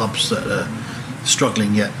look at pubs that are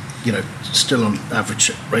struggling yet, still on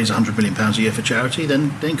average raise £100 million a year for charity,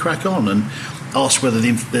 then crack on and ask whether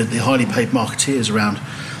the highly paid marketeers around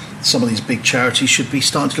some of these big charities should be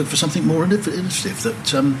starting to look for something more innovative that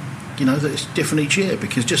it's different each year,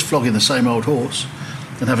 because just flogging the same old horse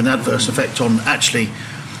and having an adverse effect on actually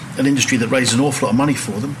an industry that raises an awful lot of money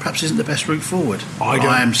for them perhaps isn't the best route forward.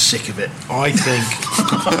 I am sick of it. I think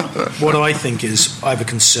what I think is I have a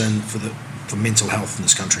concern for mental health in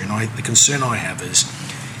this country, and the concern I have is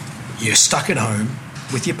you're stuck at home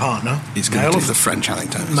with your partner. He's going to do the French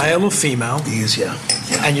anecdote. Male or female. He is, yeah.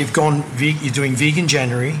 And you're doing vegan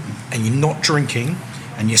January, and you're not drinking,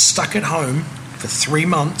 and you're stuck at home for 3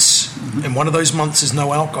 months, and one of those months is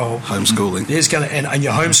no alcohol. Homeschooling. And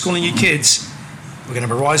you're homeschooling your kids. We're going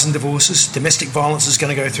to have a rise in divorces. Domestic violence is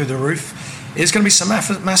going to go through the roof. There's going to be some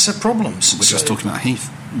massive problems. We're just talking about Heath.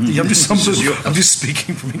 I'm just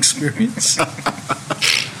speaking from experience.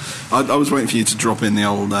 I was waiting for you to drop in the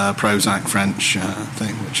old Prozac French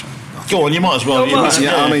thing, which Go on, you might as well. You might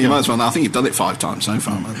you might as well. I think you've done it 5 times so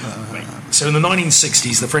far. So in the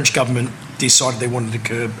 1960s, the French government decided they wanted to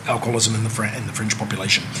curb alcoholism in the French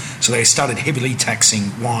population. So they started heavily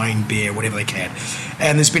taxing wine, beer, whatever they can.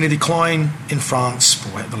 And there's been a decline in France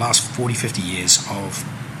for the last 40, 50 years of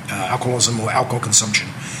alcoholism or alcohol consumption.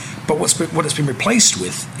 But what it's been replaced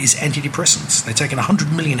with is antidepressants. They're taking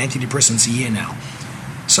 100 million antidepressants a year now.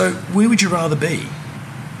 So where would you rather be?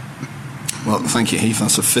 Well, thank you, Heath.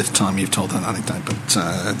 That's the 5th time you've told that anecdote, but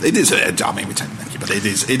it is. I mean, we take thank you, but it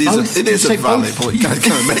is a valid point. Can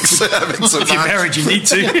I mix If you're married, you need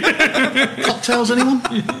to. Cocktails, anyone?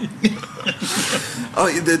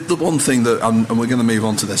 The one thing that, and we're going to move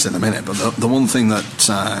on to this in a minute, but the one thing that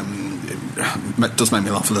does make me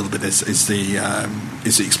laugh a little bit is the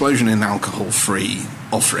explosion in alcohol-free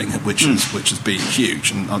offering, which has been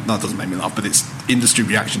huge, and that doesn't make me laugh, but it's industry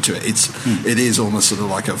reaction to it. It is almost sort of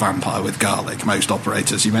like a vampire with garlic. Most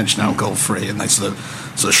operators, you mention alcohol-free, and they sort of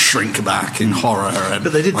shrink back in horror. And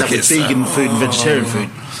but they did that with vegan food and vegetarian food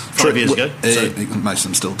 5 years ago. Most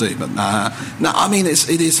of them still do, but no, I mean it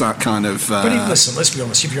is that kind of. But listen, let's be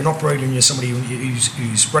honest. If you're an operator and you're somebody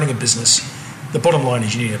who's running a business, the bottom line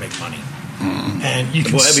is you need to make money. And you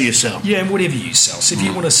can whatever you sell. Yeah, whatever you sell. So if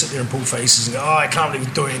you want to sit there and pull faces and go, I can't believe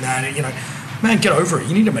you're doing that, man, get over it.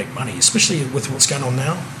 You need to make money, especially with what's going on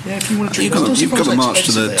now. Yeah, if you want to drink, you've got to march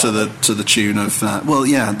to the tune of.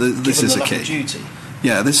 This is a key. Duty.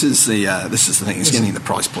 Yeah, this is the thing. It's getting the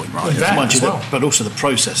price point right. But also the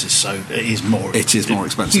process is more. It is more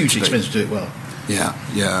expensive. Hugely expensive to do it well. Yeah.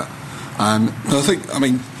 But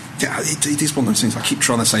it is one of those things I keep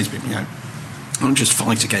trying to say to people. Don't just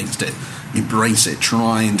fight against it. Embrace it.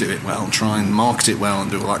 Try and do it well. Try and market it well and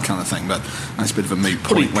do all that kind of thing. But that's a bit of a moot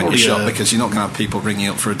point when you shop because you're not going to have people ringing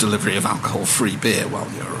up for a delivery of alcohol-free beer while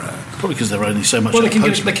you're. Probably because they're only so much. Well, they can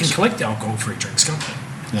collect alcohol-free drinks, can't they?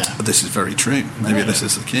 Yeah. But this is very true. Maybe this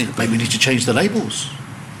is the key. Maybe we need to change the labels.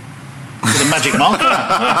 With a magic marker.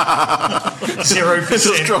 0%. Just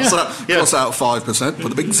cross out 5%,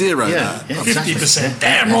 put a big 0 there. Yeah, 50%.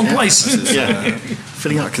 Damn, wrong place.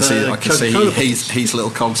 Filling up. I can see he's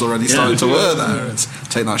little cogs already starting to whir there.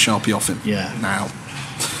 Take that Sharpie off him. Yeah. Now.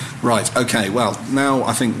 Right, okay, well, now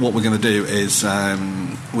I think what we're going to do is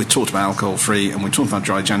we talked about alcohol-free and we talked about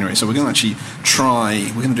Dry January, so we're going to actually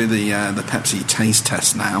we're going to do the Pepsi taste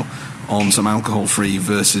test now on some alcohol-free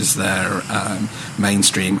versus their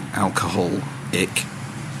mainstream alcoholic,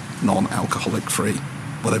 non-alcoholic free,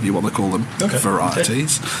 whatever you want to call them,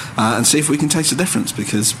 varieties, and see if we can taste the difference,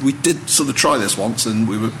 because we did sort of try this once and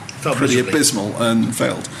we were pretty abysmal and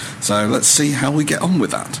failed. So let's see how we get on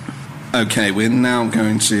with that. Okay, we're now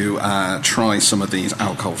going to try some of these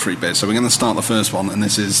alcohol-free beers. So we're going to start the first one, and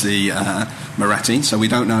this is the Moretti. So we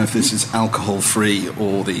don't know if this is alcohol-free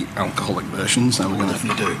or the alcoholic version, so we're going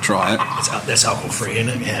to try it. That's alcohol-free, isn't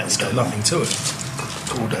it? Yeah, it's got nothing to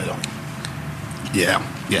it. All day long. Yeah,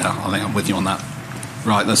 I think I'm with you on that.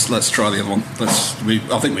 Right, let's try the other one.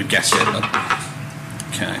 I think we've guessed it.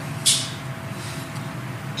 Okay.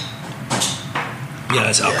 Yeah,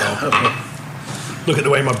 it's alcohol. Yeah, okay. Look at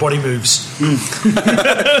the way my body moves.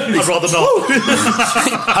 I'd rather not.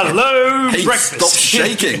 Hello, hey, breakfast. Stop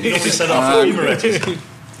shaking.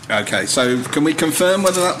 Okay, so can we confirm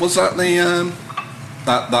whether that was the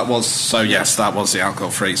that was so? Yes, that was the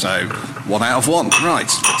alcohol-free. So 1 out of 1. Right,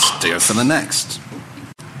 let's do it for the next.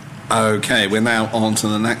 Okay, we're now on to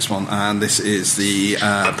the next one, and this is the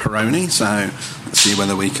Peroni. So let's see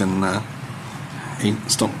whether we can.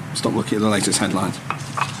 Stop looking at the latest headlines.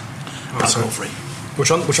 Alcohol-free. Which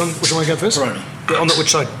one I go first? Peroni. On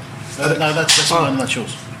which side? No, that's mine. That's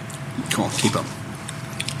yours. Come on, keep up.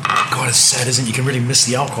 God, it's sad, isn't it? You can really miss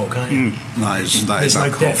the alcohol, can't you? That is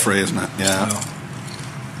alcohol-free, isn't it? Yeah.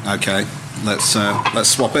 Oh. Okay, let's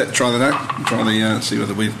swap it. Try that out. Try the see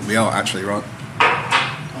whether we are actually right.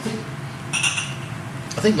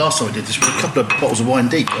 I think last time we did this, we were a couple of bottles of wine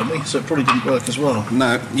deep, weren't we? So it probably didn't work as well.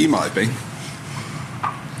 No, you might have been.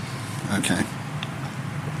 Okay.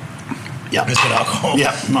 Yeah, it's got alcohol.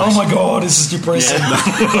 Yeah, nice. Oh my God, this is depressing. Yeah.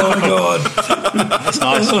 Oh my God, that's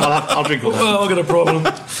nice. I'll drink all that. Well, I've got a problem.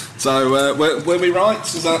 So were we right?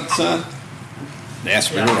 Is that? Yes,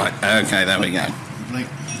 we were right. Okay, there we go.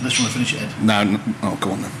 Unless you want to finish it, Ed. No. Oh,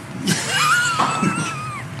 go on then.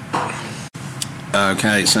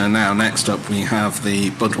 Okay, so now next up we have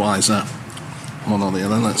the Budweiser. One or the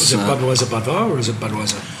other. Is it Budweiser Budvar or is it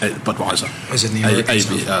Budweiser? Budweiser. As in the American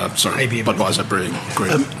Budweiser Brewing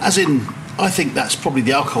Group. As in, I think that's probably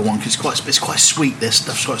the alcohol one because it's quite sweet. Their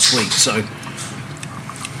stuff's quite sweet. So.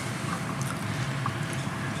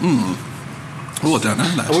 Oh, I don't know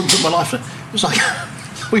that. I wouldn't put my life in it. It was like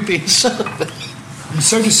we'd be I'm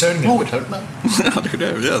so discerning. Oh, I don't know. I don't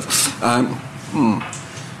know. Yes.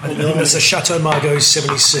 I think that's a Chateau Margaux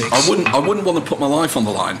 76. I wouldn't want to put my life on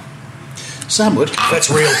the line. Sam would. That's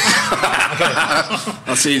real.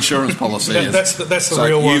 That's the insurance policy. That's the so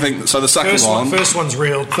real one. You think, so the second First one's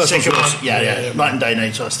real. Second one, yeah. Night and day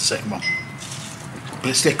nature. That's the second one. But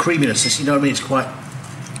it's their creaminess. You know what I mean? It's quite.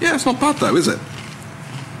 Yeah, it's not bad though, is it?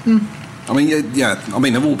 I mean, yeah. I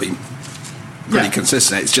mean, they've all been pretty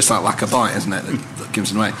consistent. It's just that lack of bite, isn't it, that gives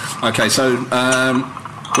them away. Okay, so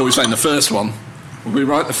what were we saying? The first one. Were we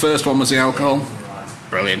right? The first one was the alcohol.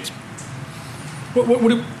 Brilliant. What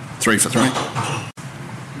 3 for 3.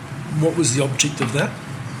 What was the object of that?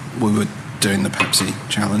 We were doing the Pepsi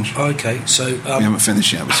challenge. Okay, so we haven't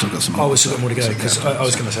finished yet. We've still got some. Oh, we've still got more to go because I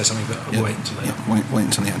was going to say something, but I'll wait until the end. Wait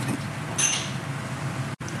until the end.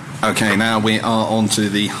 Okay, now we are on to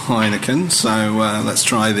the Heineken. So let's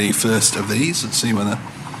try the first of these and see what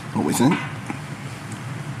we think.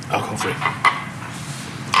 Alcohol free.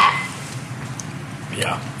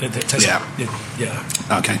 Yeah, it tastes. Yeah.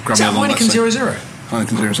 Okay, grab Is me that along. Heineken 0.0?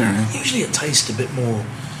 Heineken 0.0. Yeah. Usually it tastes a bit more.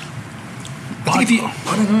 I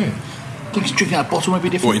don't know. I think it's drinking out of a bottle maybe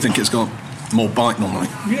different. Or you think it's got more bite normally?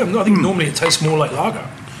 Yeah, no, I think normally it tastes more like lager.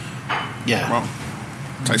 Yeah. Well,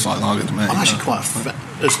 tastes like lager to me. I'm actually quite.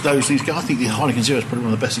 As those things go, I think the Heineken Zero is probably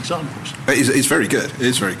one of the best examples. It's very good. It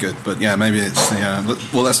is very good. But yeah, maybe it's the.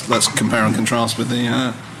 Well, let's compare and contrast with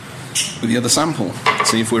the other sample.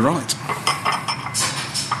 See if we're right.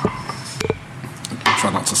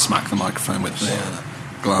 Try not to smack the microphone with the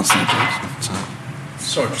glass there, please.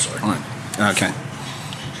 Sorry. Right. Okay.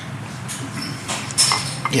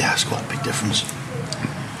 Yeah, it's quite a big difference.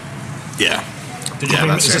 Yeah. Did you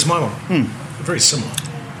think is this my one? Very similar.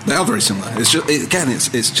 They are very similar. It's just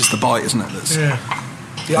it's just the bite, isn't it? That's, yeah.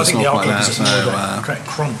 I think the alcohol like is more of that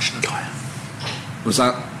crunch. Was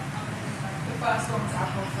that?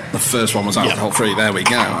 The first one was alcohol free. There we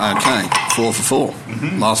go. Okay, 4 for 4.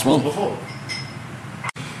 Mm-hmm. Last one. 4 for 4.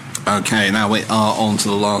 Okay, now we are on to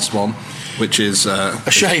the last one, which is a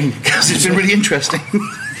shame because it's been really interesting.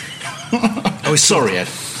 Oh, sorry, Ed.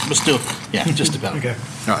 But still, yeah, just about. Okay.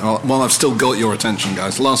 Right, well, I've still got your attention,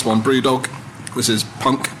 guys. Last one, Brewdog. This is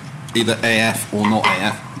Punk, either AF or not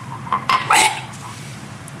AF.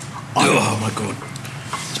 Oh my god,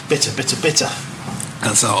 it's bitter.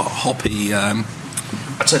 That's a hoppy. I'd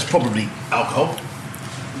say it's probably alcohol.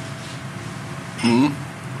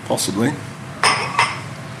 Possibly.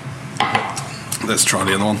 Let's try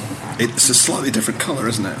the other one. It's a slightly different colour,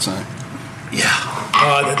 isn't it? So. Yeah.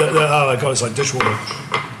 Oh god, it's like dishwater.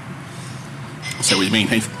 Is that what you mean,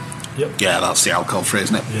 Heath? Yep. Yeah, that's the alcohol free,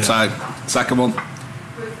 isn't it? Yeah. So, second one.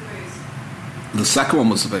 The second one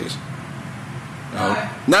was the booze.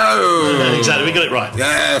 No! Yeah, exactly, we got it right.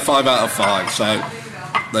 Yeah, 5 out of 5. So,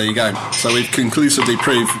 there you go. So we've conclusively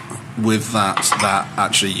proved with that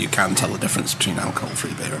actually you can tell the difference between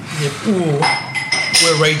alcohol-free beer and... Yep.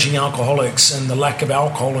 We're raging alcoholics, and the lack of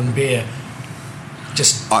alcohol in beer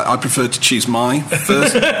just... I prefer to choose my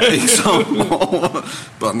first example,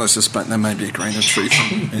 but I suspect there may be a grain of truth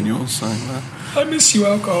in yours. So I miss you,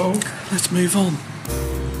 alcohol. Let's move on.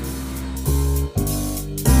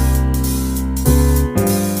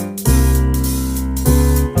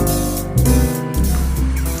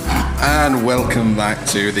 And welcome back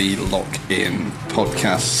to the Lock-In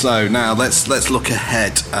podcast. So now let's look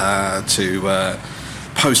ahead to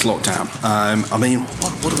post-lockdown. I mean,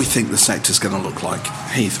 what do we think the sector's going to look like?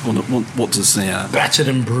 Heath, what does the... Battered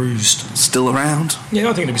and bruised. Still around? Yeah,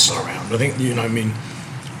 I think it'll be still around. I think, I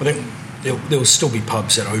think there'll still be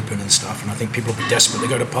pubs that open and stuff, and I think people will be desperate to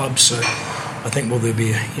go to pubs, so I think there'll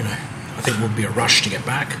be a rush to get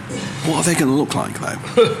back. What are they going to look like, though?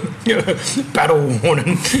 Battle worn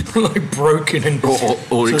and like broken and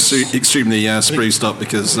or extremely spruced up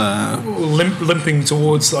because limping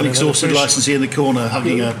towards an exhausted licensee in the corner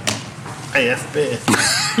hugging a AF beer.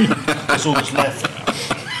 That's all that's left.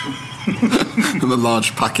 And a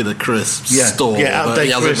large packet of crisps. Yeah, store, out of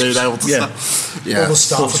date crisps. All the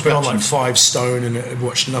staff have been on like 5 stone and have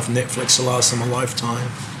watched enough Netflix to last them a lifetime.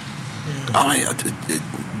 Yeah.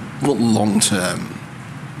 What long-term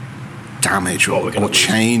damage or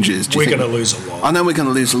changes do you think? We're going to lose a lot. I know we're going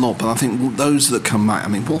to lose a lot, but I think those that come back, I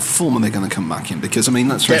mean, what form are they going to come back in? Because, I mean,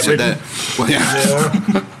 let's face it, they're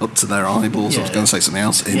up to their eyeballs. I was going to say something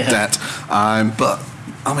else, in debt. But,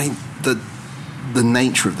 I mean, the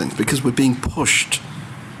nature of things, because we're being pushed,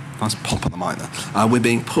 nice pop on the mic there, we're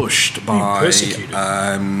being pushed by... Persecuted.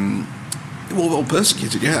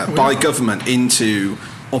 Persecuted, by government into...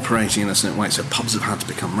 operating in a certain way, so pubs have had to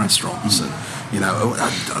become restaurants, and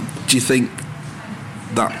do you think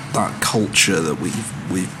that culture that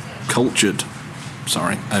we've cultured,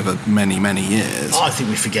 over many years? I think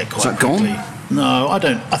we forget quite is that quickly. Gone? No, I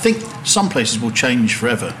don't. I think some places will change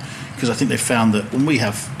forever because I think they've found that when we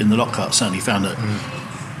have in the Lockhart certainly found that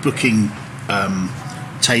booking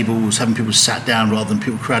tables, having people sat down rather than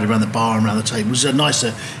people crowded around the bar and around the tables is a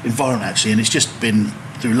nicer environment actually, and it's just been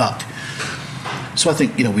through luck. So I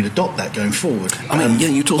think we'd adopt that going forward. I mean,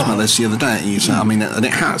 you talked about this the other day. You said, I mean, and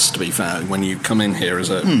it has to be fair when you come in here as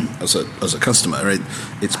a customer.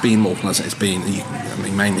 It's been more pleasant. It's been,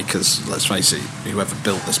 mainly because let's face it, whoever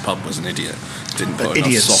built this pub was an idiot. Didn't put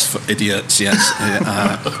enough idiots. Yes,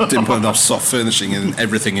 didn't put enough soft furnishing, and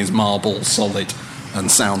everything is marble, solid. And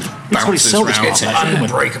sound bounces around. It's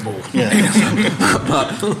unbreakable. Yeah.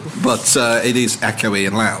 but it is echoey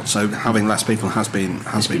and loud. So having less people has been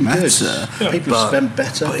better. Yeah. People spend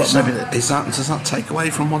better. But does that take away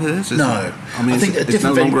from what it is? No. I mean, it's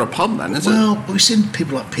no longer a pub then, is it? Well, we've seen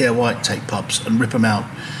people like Pierre White take pubs and rip them out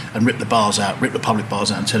and rip the bars out, rip the public bars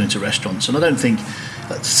out and turn into restaurants. And I don't think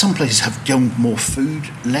some places have gone more food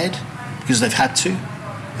led because they've had to.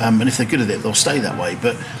 And if they're good at it, they'll stay that way.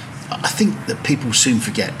 But I think that people soon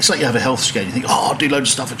forget. It's like you have a health scale. You think, I'll do loads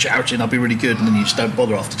of stuff for charity and I'll be really good, and then you just don't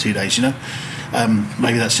bother after 2 days.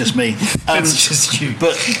 Maybe that's just me. It's just you.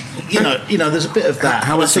 But there's a bit of that.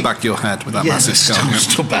 How is the back of your head with that massive scar?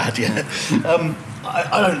 Still bad. Yeah.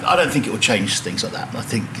 I don't think it will change things like that. I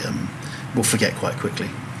think we'll forget quite quickly.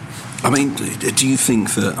 I mean, do you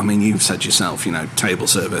think that? I mean, you've said yourself, table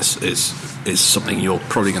service is something you're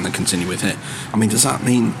probably going to continue with here. I mean, does that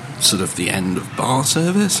mean sort of the end of bar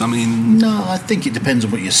service? I mean, no, I think it depends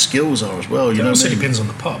on what your skills are as well. It also depends on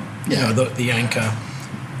the pub. Yeah. The Anchor,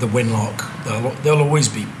 the Wenlock, there'll always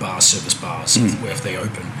be bar service bars if they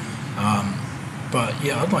open. But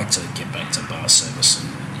yeah, I'd like to get back to bar service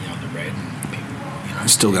and the Red and people.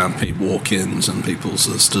 Still going to have people walk-ins and people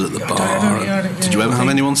sort of stood at the bar. Did you ever have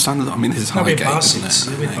anyone stand at the... I mean, this is Highgate,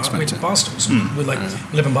 isn't it? We had bar stools. With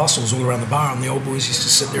 11 bar stools all around the bar, and the old boys used to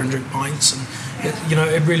sit there and drink pints, and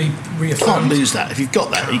it really reaffirmed. You can't lose that. If you've got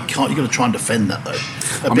that, you've got to try and defend that, though.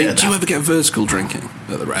 Do you ever get vertical drinking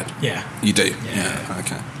at the Red? Yeah. You do? Yeah.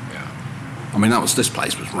 Okay. Yeah. I mean, this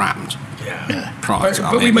place was rammed. Yeah. Prior to...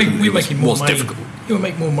 But we're making more money. Difficult. You would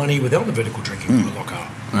make more money without the vertical drinking than the Lockhart.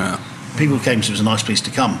 Yeah. People came to it was a nice place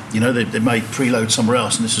to come. They made preload somewhere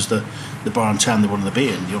else, and this was the bar in town they wanted to be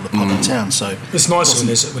in, the pub in town. So it's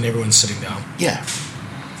nicer when everyone's sitting down. Yeah.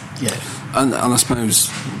 And I suppose,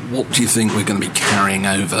 what do you think we're going to be carrying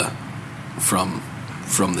over from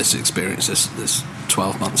this experience, this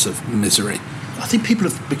 12 months of misery? I think people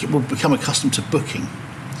will become accustomed to booking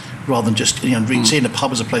rather than just seeing a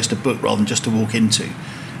pub as a place to book rather than just to walk into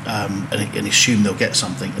and assume they'll get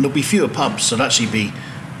something. And there'll be fewer pubs, so it'll actually be.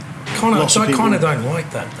 I kind of don't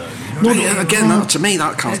like that though. To me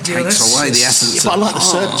that kind of takes away the essence. But I like the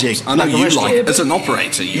certainty. I know you like it as an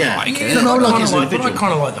operator. You like it. But I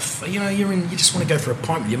kind of like the. You just want to go for a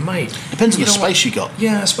pint with your mate. Depends on the space you got.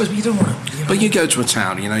 Yeah, I suppose, but you don't want to. But you go to a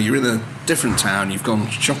town. You're in a different town. You've gone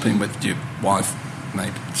shopping with your wife.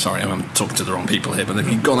 Maybe. Sorry, I'm talking to the wrong people here. But if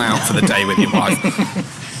you've gone out for the day with your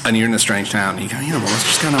wife, and you're in a strange town, and you go, let's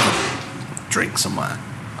just go and have a drink somewhere,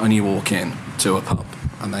 and you walk in to a pub.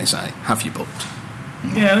 And they say, have you booked?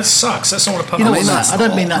 Yeah, that sucks. That's not what a pub is. I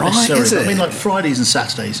don't mean that necessarily. I mean like Fridays and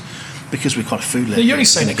Saturdays, because we're quite food-led. You're only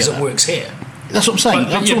saying it because it works here. That's what I'm saying.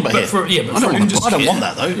 I'm talking about here. I don't want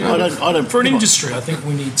that though. Yeah, I don't. For an industry, I think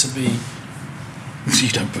we need to be. You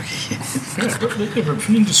don't book it. But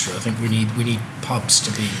for an industry, I think we need pubs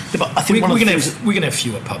to be. Yeah, but I think we're going to have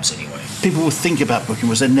fewer pubs anyway. People will think about booking,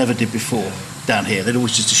 whereas they never did before down here. They'd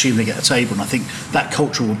always just assume they get a table, and I think that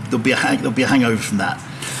culture there'll be a hangover from that.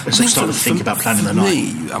 As they start to think about planning their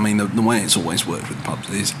night. I mean, the way it's always worked with pubs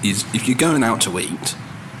is if you're going out to eat,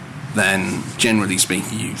 then generally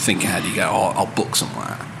speaking, you think ahead. You go, I'll book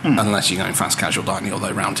somewhere, unless you're going fast casual dining.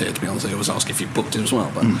 Although around here, to be honest, they always ask if you booked it as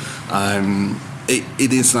well. But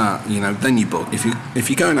it is that then you book. If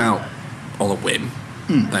you're going out on a whim,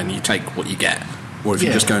 then you take what you get. Or if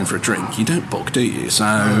you're just going for a drink, you don't book, do you? So.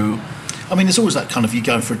 I mean, there's always that kind of you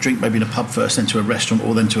going for a drink, maybe in a pub first, then to a restaurant,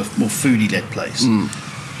 or then to a more foodie-led place.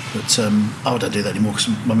 But I don't do that anymore because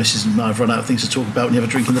my missus and I have run out of things to talk about when you have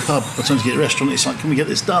a drink in the pub. By the time you get to the restaurant, it's like, can we get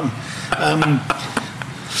this done? Not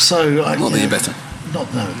that you're better. No.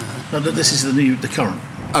 This is the current.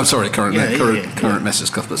 Oh, sorry, current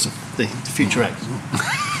Mrs. Cuthbertson. The future act.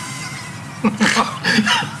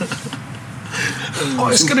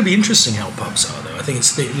 It's going to be interesting how pubs are, though. I think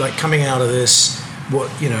it's like coming out of this.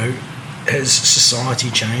 Has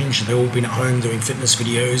society changed? Have they all been at home doing fitness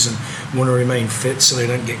videos and want to remain fit so they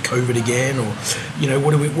don't get COVID again? Or,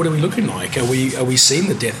 what are we looking like? Are we seeing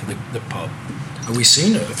the death of the pub? Are we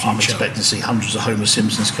seeing a future? I'm expecting to see hundreds of Homer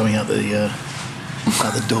Simpsons coming out the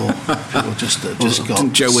at the door. People just got.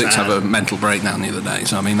 Didn't Joe Wicks sad. have a mental breakdown the other day?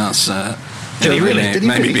 So I mean, that's. Did he really? Did he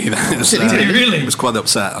maybe really? be that. Did he really? He was quite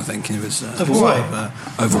upset. I think he was Why?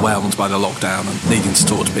 overwhelmed by the lockdown and needing to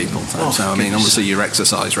talk to people. So I mean, obviously your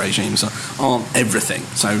exercise regimes aren't everything.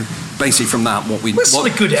 So basically, from that, what we That's not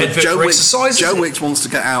a good advert for exercise, is Joe it? Wicks wants to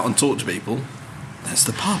get out and talk to people. There's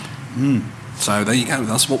the pub. So there you go.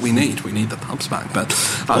 That's what we need. We need the pubs back. But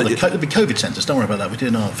There'll be COVID centres. Don't worry about that. We're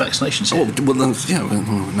doing our vaccinations here.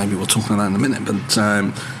 maybe we'll talk about that in a minute. But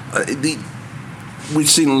we've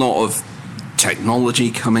seen a lot of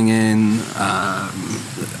technology coming in.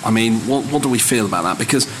 I mean, what do we feel about that?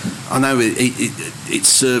 Because I know it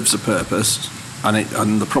serves a purpose,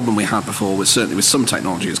 and the problem we had before was certainly with some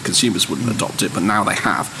technology is consumers wouldn't adopt it, but now they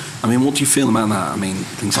have. I mean, what do you feel about that? I mean,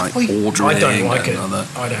 things like ordering. I don't like it. and other-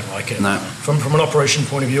 I don't like it. No. From an operation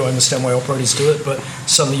point of view, I understand why operators do it, but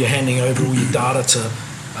suddenly you're handing over all your data to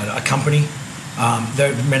a company.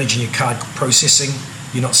 They're managing your card processing.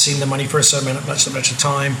 You're not seeing the money for a so much of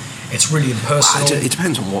time. It's really impersonal. It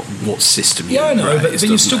depends on what system you I know, but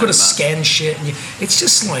you've still got to scan. scan shit. And it's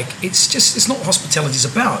just like, it's not what hospitality's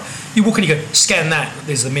about. You walk in, you go, scan that,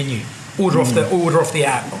 there's the menu. Order off the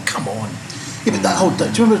app. Oh, come on. Yeah, but that whole. Do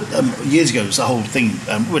you remember years ago? It was the whole thing.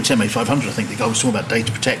 We went to MA 500. I think the guy was talking about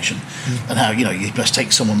data protection and how you must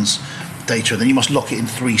take someone's data and then you must lock it in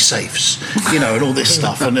 3 safes, and all this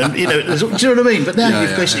stuff. And do you know what I mean? But now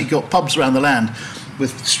you've basically got pubs around the land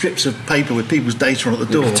with strips of paper with people's data on at the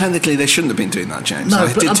door. But technically, they shouldn't have been doing that, James. No,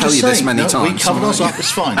 I but did I'm tell just you saying, this many times. We covered us up.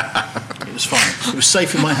 It's fine. It was fine. It was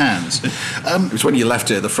safe in my hands. It was when you left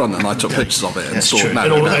it at the front and I took pictures of it and That's saw true. it.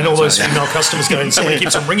 And all those female customers going, somebody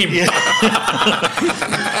keeps on ringing me.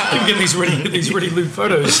 I'm getting these really lewd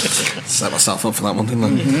photos. Set myself up for that one, didn't I?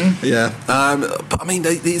 Yeah. But I mean,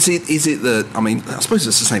 is it that? I mean, I suppose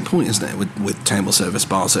it's the same point, isn't it? With table service,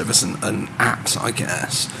 bar service, and apps, I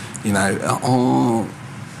guess.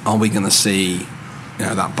 Are we going to see?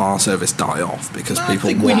 That bar service die off because people I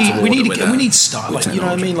think want to order we need start, with like, you know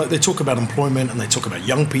what I mean? Like, they talk about employment and they talk about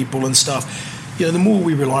young people and stuff. The more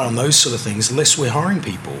we rely on those sort of things, the less we're hiring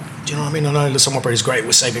people. Do you know what I mean? I know some operators great,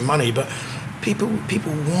 we're saving money, but people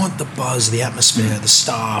want the buzz, the atmosphere, the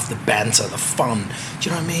staff, the banter, the fun. Do you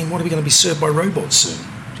know what I mean? What are we going to be served by robots soon?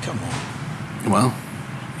 Come on. Well,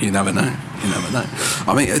 you never know.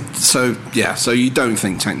 I mean, so you don't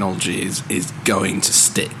think technology is going to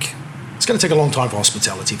stick? It's going to take a long time for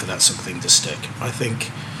hospitality for that sort of thing to stick. I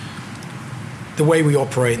think the way we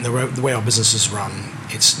operate and the way our businesses run,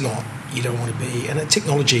 it's not, you don't want to be, and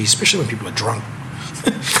technology, especially when people are drunk.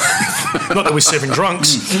 Not that we're serving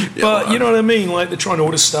drunks, but you know what I mean? Like, they're trying to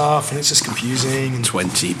order stuff and it's just confusing. And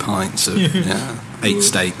 20 pints of 8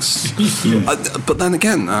 steaks. But then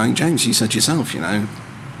again, James, you said yourself,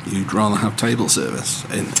 you'd rather have table service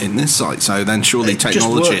in this site. So then surely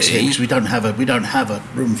technology. Just works here because we don't have a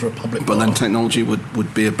room for a public bar. But then technology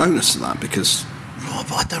would be a bonus to that because.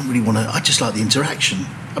 But I don't really want to. I just like the interaction.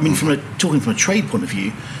 I mean, talking from a trade point of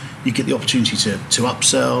view, you get the opportunity to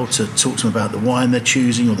upsell, to talk to them about the wine they're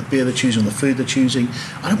choosing, or the beer they're choosing, or the food they're choosing.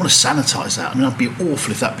 I don't want to sanitise that. I mean, I'd be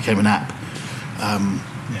awful if that became an app.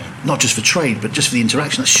 Not just for trade, but just for the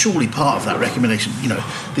interaction. That's surely part of that recommendation.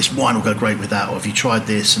 This wine will go great with that, or have you tried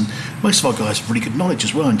this? And most of our guys have really good knowledge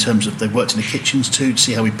as well in terms of they've worked in the kitchens too to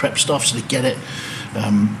see how we prep stuff, so they get it.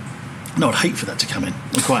 No, I'd hate for that to come in.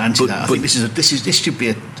 I'm quite anti that. I think this should be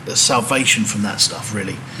a salvation from that stuff.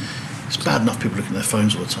 Really, it's bad enough people looking at their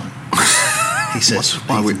phones all the time. He says.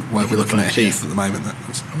 Why are we looking at Heath at the moment?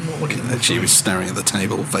 I'm not looking at She was staring at the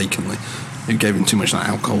table vacantly. You gave him too much of that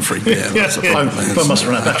alcohol-free beer. That's the problem. Phone must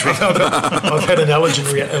run out of battery. I've had an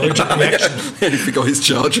allergic reaction. He forgot his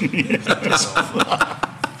charger.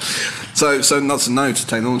 So that's a no to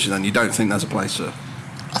technology then. You don't think there's a place for it?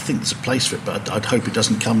 I think there's a place for it, but I'd hope it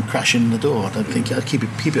doesn't come crashing in the door. I don't think I'd keep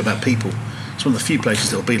it about people. It's one of the few places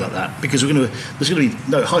that will be like that because there's going to be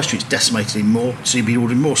no high street's decimated even more, so you'll be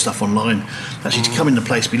ordering more stuff online. Actually, to come in the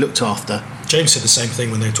place, be looked after. James said the same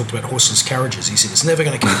thing when they talked about horses' carriages. He said it's never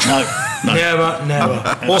going to catch up. No. Never.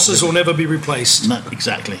 Horses will never be replaced. No,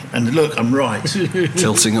 exactly. And look, I'm right.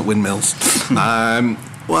 Tilting at windmills.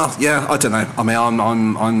 Well, yeah, I don't know. I mean,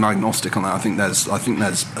 I'm agnostic on that. I think there's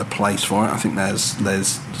a place for it. I think there's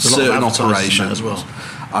certain operations as well.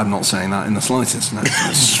 I'm not saying that in the slightest. No.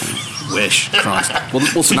 Wish, Christ.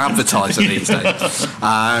 What's an advertiser these days?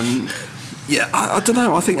 Yeah, I don't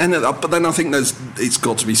know. I think, but then I think it's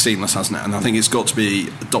got to be seamless, hasn't it? And I think it's got to be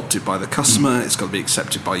adopted by the customer. It's got to be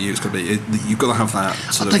accepted by you. It's got to be. You've got to have that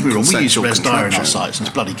sort of. I think we use consensual Res Dire in our contraction. sites, and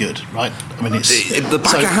it's bloody good, right? I mean, it's The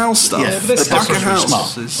back of house stuff. Yeah, The back of house.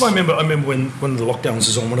 smart. is- Well, I remember when the lockdowns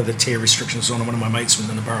was on, one of the tier restrictions was on, one of my mates went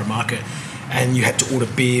in the Borough Market, and you had to order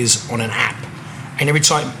beers on an app. And every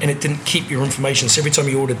time, and it didn't keep your information. So every time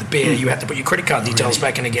you ordered the beer, you had to put your credit card details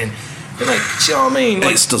back in again. But like, do you know what I mean?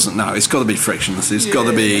 Like, It doesn't. No, it's got to be frictionless. It's got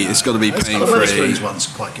to be. It's got to be pain The Wetherspoons free. one's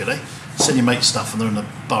quite good, eh? Send your mate stuff, and they're in the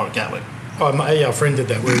bar at Gatwick. oh, our friend did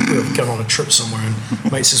that. We were going on a trip somewhere,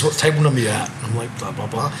 and mate says, "What table number you at?" And I'm like, blah blah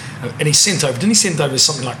blah. And he sent over. Didn't he send over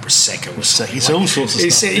something like prosecco or something? It's all sorts of he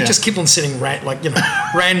stuff, He yeah. just kept on sending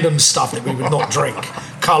random stuff that we would not drink.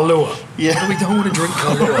 Kahlua. Yeah. We don't want to drink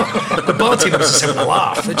Kahlua. The bartender was just having a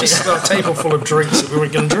laugh. They just got a table full of drinks that we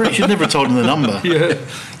weren't going to You drink. should never have told him the number.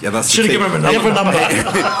 Yeah, that's Should have the given him key. a number.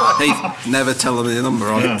 Hey, never tell them the number.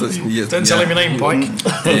 Don't tell him your name, Pike.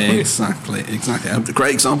 Exactly. A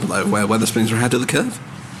great example though, where Wetherspoons were ahead of the curve.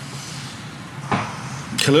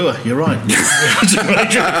 Kahlua, you're right.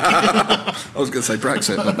 I was going to say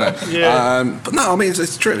Brexit, but no. But no, I mean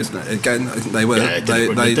it's true, isn't it? Again, I think they were Yeah, it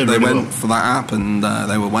did they really went well. for that app, and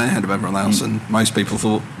they were way ahead of everyone else. And most people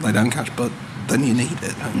thought they don't catch, but then you need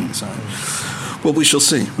it, don't you? So, well, we shall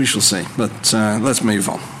see. We shall see. But let's move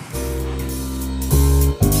on.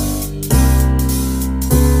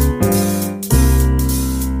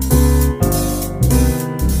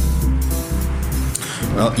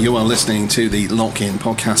 Well, you are listening to the Lock-In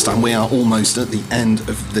podcast, and we are almost at the end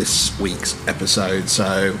of this week's episode.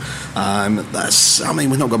 So,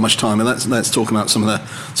 we've not got much time, and let's talk about some of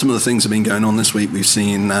the things that have been going on this week. We've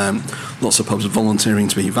seen lots of pubs volunteering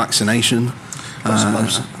to be vaccination.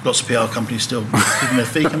 Lots of PR companies still giving their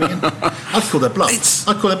fee coming in. I'd call their bluff.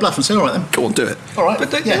 I'd call their bluff and say, all right then. Go on, do it. All right.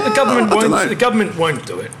 But the I government don't know. won't. The government won't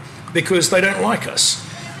do it because they don't like us.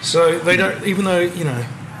 So they don't. Even though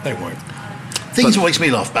they won't. The thing that makes me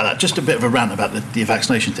laugh about that, just a bit of a rant about the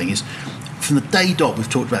vaccination thing, is from the day dot we've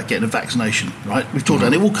talked about getting a vaccination, right? We've talked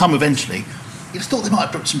about it will come eventually. You just thought they might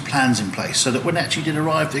have put some plans in place so that when it actually did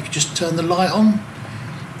arrive, they could just turn the light on,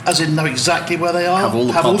 as in know exactly where they are, Have all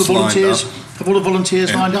the pubs volunteers, lined have all the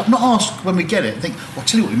volunteers lined up. Not ask when we get it. Think, well, I'll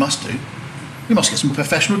tell you what we must do. We must get some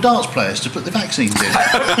professional darts players to put the vaccines in.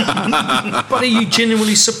 But are you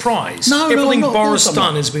genuinely surprised? No, Everything I'm not. Boris Of course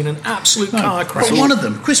I'm done has been an absolute car crash. But one of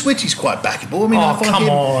them, Chris Whitty's quite backable. I mean, Oh, I find come him-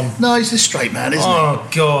 on. No, he's this straight man, isn't Oh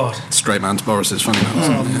God! Straight man to Boris is funny.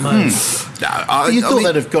 Oh, mate. he? You thought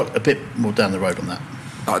they'd have got a bit more down the road on that.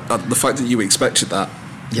 The fact that you expected that.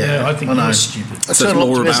 Yeah, I think know. you're stupid. Says Eternal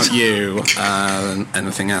more optimist. about you than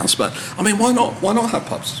anything else. But I mean, why not have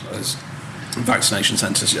pubs as vaccination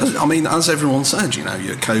centres? I mean, as everyone said, you're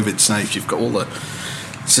COVID safe. You've got all the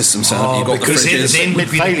systems set up. You've got the because fridges. then would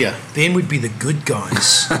be Mid-failure. then would be the good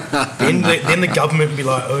guys. then the government would be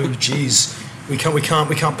like, oh, geez, we can't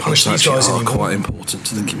punish Which these guys actually are anymore. quite important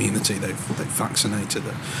to the community. They've vaccinated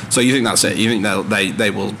it. So you think that's it? You think they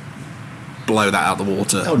will blow that out the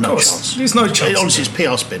water? Oh, no Of course, chance. there's no chance. Honestly, it's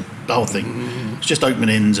PR spin, the whole thing. It's just Oakman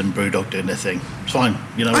Inns and Brewdog doing their thing. It's fine,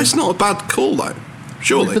 It's not a bad call though.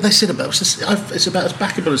 Surely. But they said about it's about as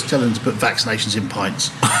backable as telling them to put vaccinations in pints,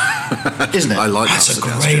 isn't it? I like That's that a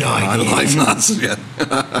suggestion. great I idea. like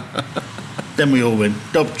that. Then we all win.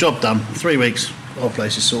 Job done. 3 weeks. The whole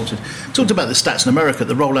place is sorted. Talked about the stats in America.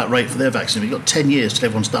 The rollout rate for their vaccine. We've got 10 years till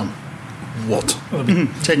everyone's done. What?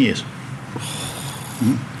 10 years.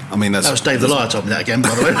 I mean, that's That was Dave the Liar told me that again, by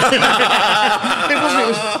the way.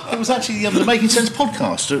 It was actually the Making Sense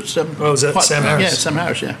podcast. It's, was that Sam Harris? Yeah, Sam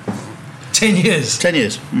Harris, yeah. 10 years. 10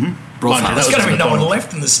 years. Mm-hmm. Ross Mind you, Harris. that There's was going to be no one McDonald.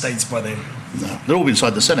 left in the States by then. No, they're all inside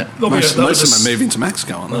the Senate. They'll be- Most they'll of have them a are moving to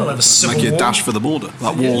Mexico, aren't they? They'll have a civil Making a war. dash for the border.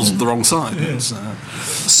 That wall's the wrong side. It's,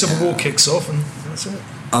 Civil War kicks off, and that's it.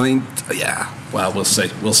 I mean, yeah. Well, we'll see.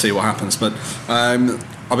 We'll see what happens. But I mean,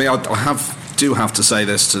 I do have to say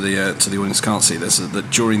this to the audience who can't see this, that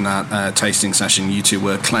during that tasting session, you two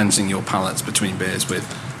were cleansing your palates between beers with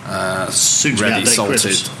Soon to be ready out-of-date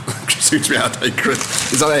salted. Soon to be out-of-date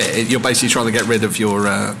crisps. Is that it? You're basically trying to get rid of your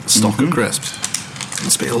stock of crisps.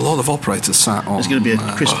 Must be a lot of operators sat on. There's going to be a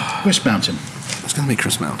crisp mountain. There's going to be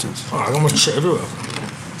crisp mountains. Oh, I almost shit everywhere.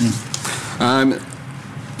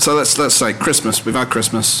 So let's say Christmas. We've had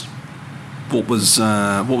Christmas. What was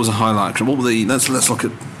a highlight? What were the? Let's look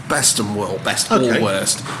at best and best Okay. or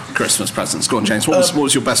worst Christmas presents. Go on, James. What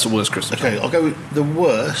was your best or worst Christmas? Okay, I'll go with the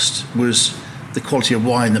worst was the quality of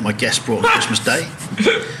wine that my guest brought on Christmas Day.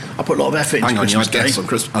 I put a lot of effort into Hang on, you Christmas had guests Day. on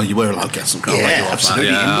Christmas. Oh, you were allowed guests on Christmas. Yeah, absolutely.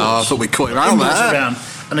 Yeah, I thought we caught you out In-laws there. around.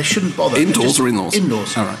 and they shouldn't bother. Indoors or in-laws?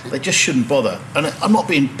 Indoors. All right. They just shouldn't bother. And I'm not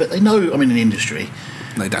being, but they know I'm in the industry.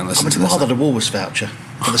 They don't listen I to would this. rather the Woolworths voucher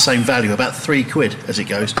for the same value, about £3 as it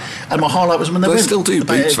goes. And my highlight was when they They went. still do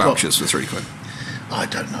about Boots 8 o'clock. vouchers for £3. I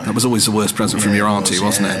don't know. That was always the worst present from Yeah, your it auntie, was,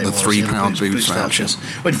 wasn't yeah, it? The was, £3 yeah, Boots vouchers.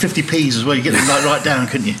 When 50p's as well, you get them right down,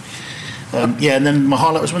 couldn't you? Yeah, and then my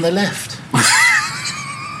highlight was when they left.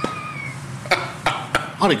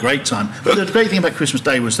 I had a great time. But the great thing about Christmas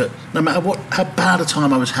Day was that no matter how bad a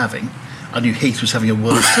time I was having, I knew Heath was having a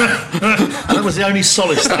worse time. And that was the only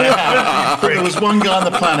solace that I had. There was one guy on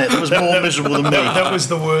the planet that was more miserable than me. That was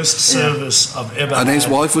the worst service I've ever had. And his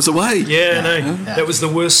wife was away. Yeah, no. That was the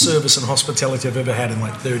worst service and hospitality I've ever had in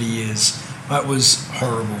like 30 years. That was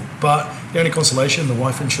horrible. But the only consolation, the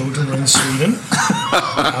wife and children were in Sweden.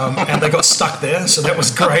 And they got stuck there, so that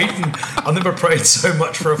was great. And I've never prayed so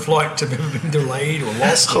much for a flight to have ever been delayed or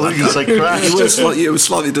lost. Oh, you say crash. You were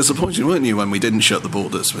slightly disappointed, weren't you, when we didn't shut the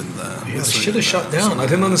borders with... Yeah, they should have shut down. I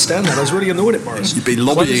didn't understand that. I was really annoyed at Morris. You'd be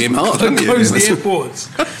lobbying him hard, hadn't you? Close the airports.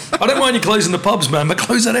 I don't mind you closing the pubs, man, but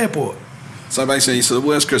close that airport. So basically, the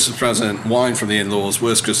worst Christmas present, wine from the in-laws.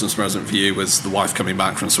 Worst Christmas present for you was the wife coming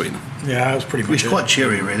back from Sweden. Yeah, it was pretty It was much quite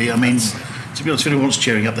cheery, really. I mean, to be honest, if anyone's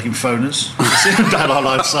cheering up, they can phone us. Dad, our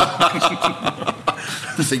lifestyle.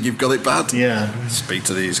 I think you've got it bad. Yeah. Speak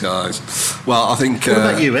to these guys. Well, I think... What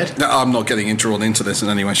about you, Ed? No, I'm not getting drawn into this in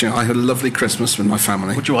any way. I had a lovely Christmas with my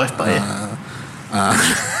family. Would your wife buy it?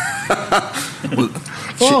 Well,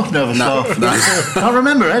 Oh, nervous laugh. No. Can't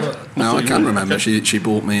remember, Ed. no, I can remember. She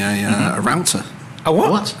bought me a router. A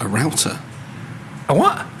what? What? A router. A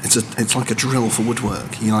what? It's like a drill for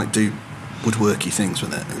woodwork. You like do woodworky things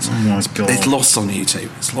with it. my God. It's lost on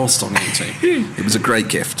YouTube. It's lost on YouTube. It was a great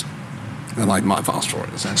gift, and I might have asked for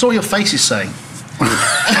it. So. That's all your face is saying.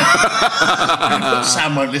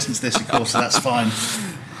 Sam won't listen to this, of course, so that's fine.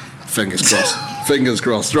 Fingers crossed. Fingers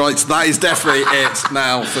crossed. Right, that is definitely it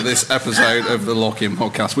now for this episode of the Lock-In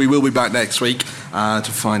Podcast. We will be back next week to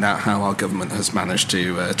find out how our government has managed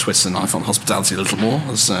to twist the knife on hospitality a little more,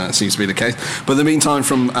 as seems to be the case. But in the meantime,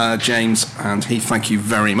 from James and Heath, thank you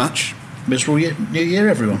very much. Miserable New Year,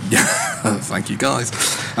 everyone. Yeah, thank you, guys.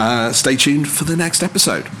 Stay tuned for the next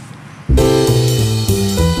episode.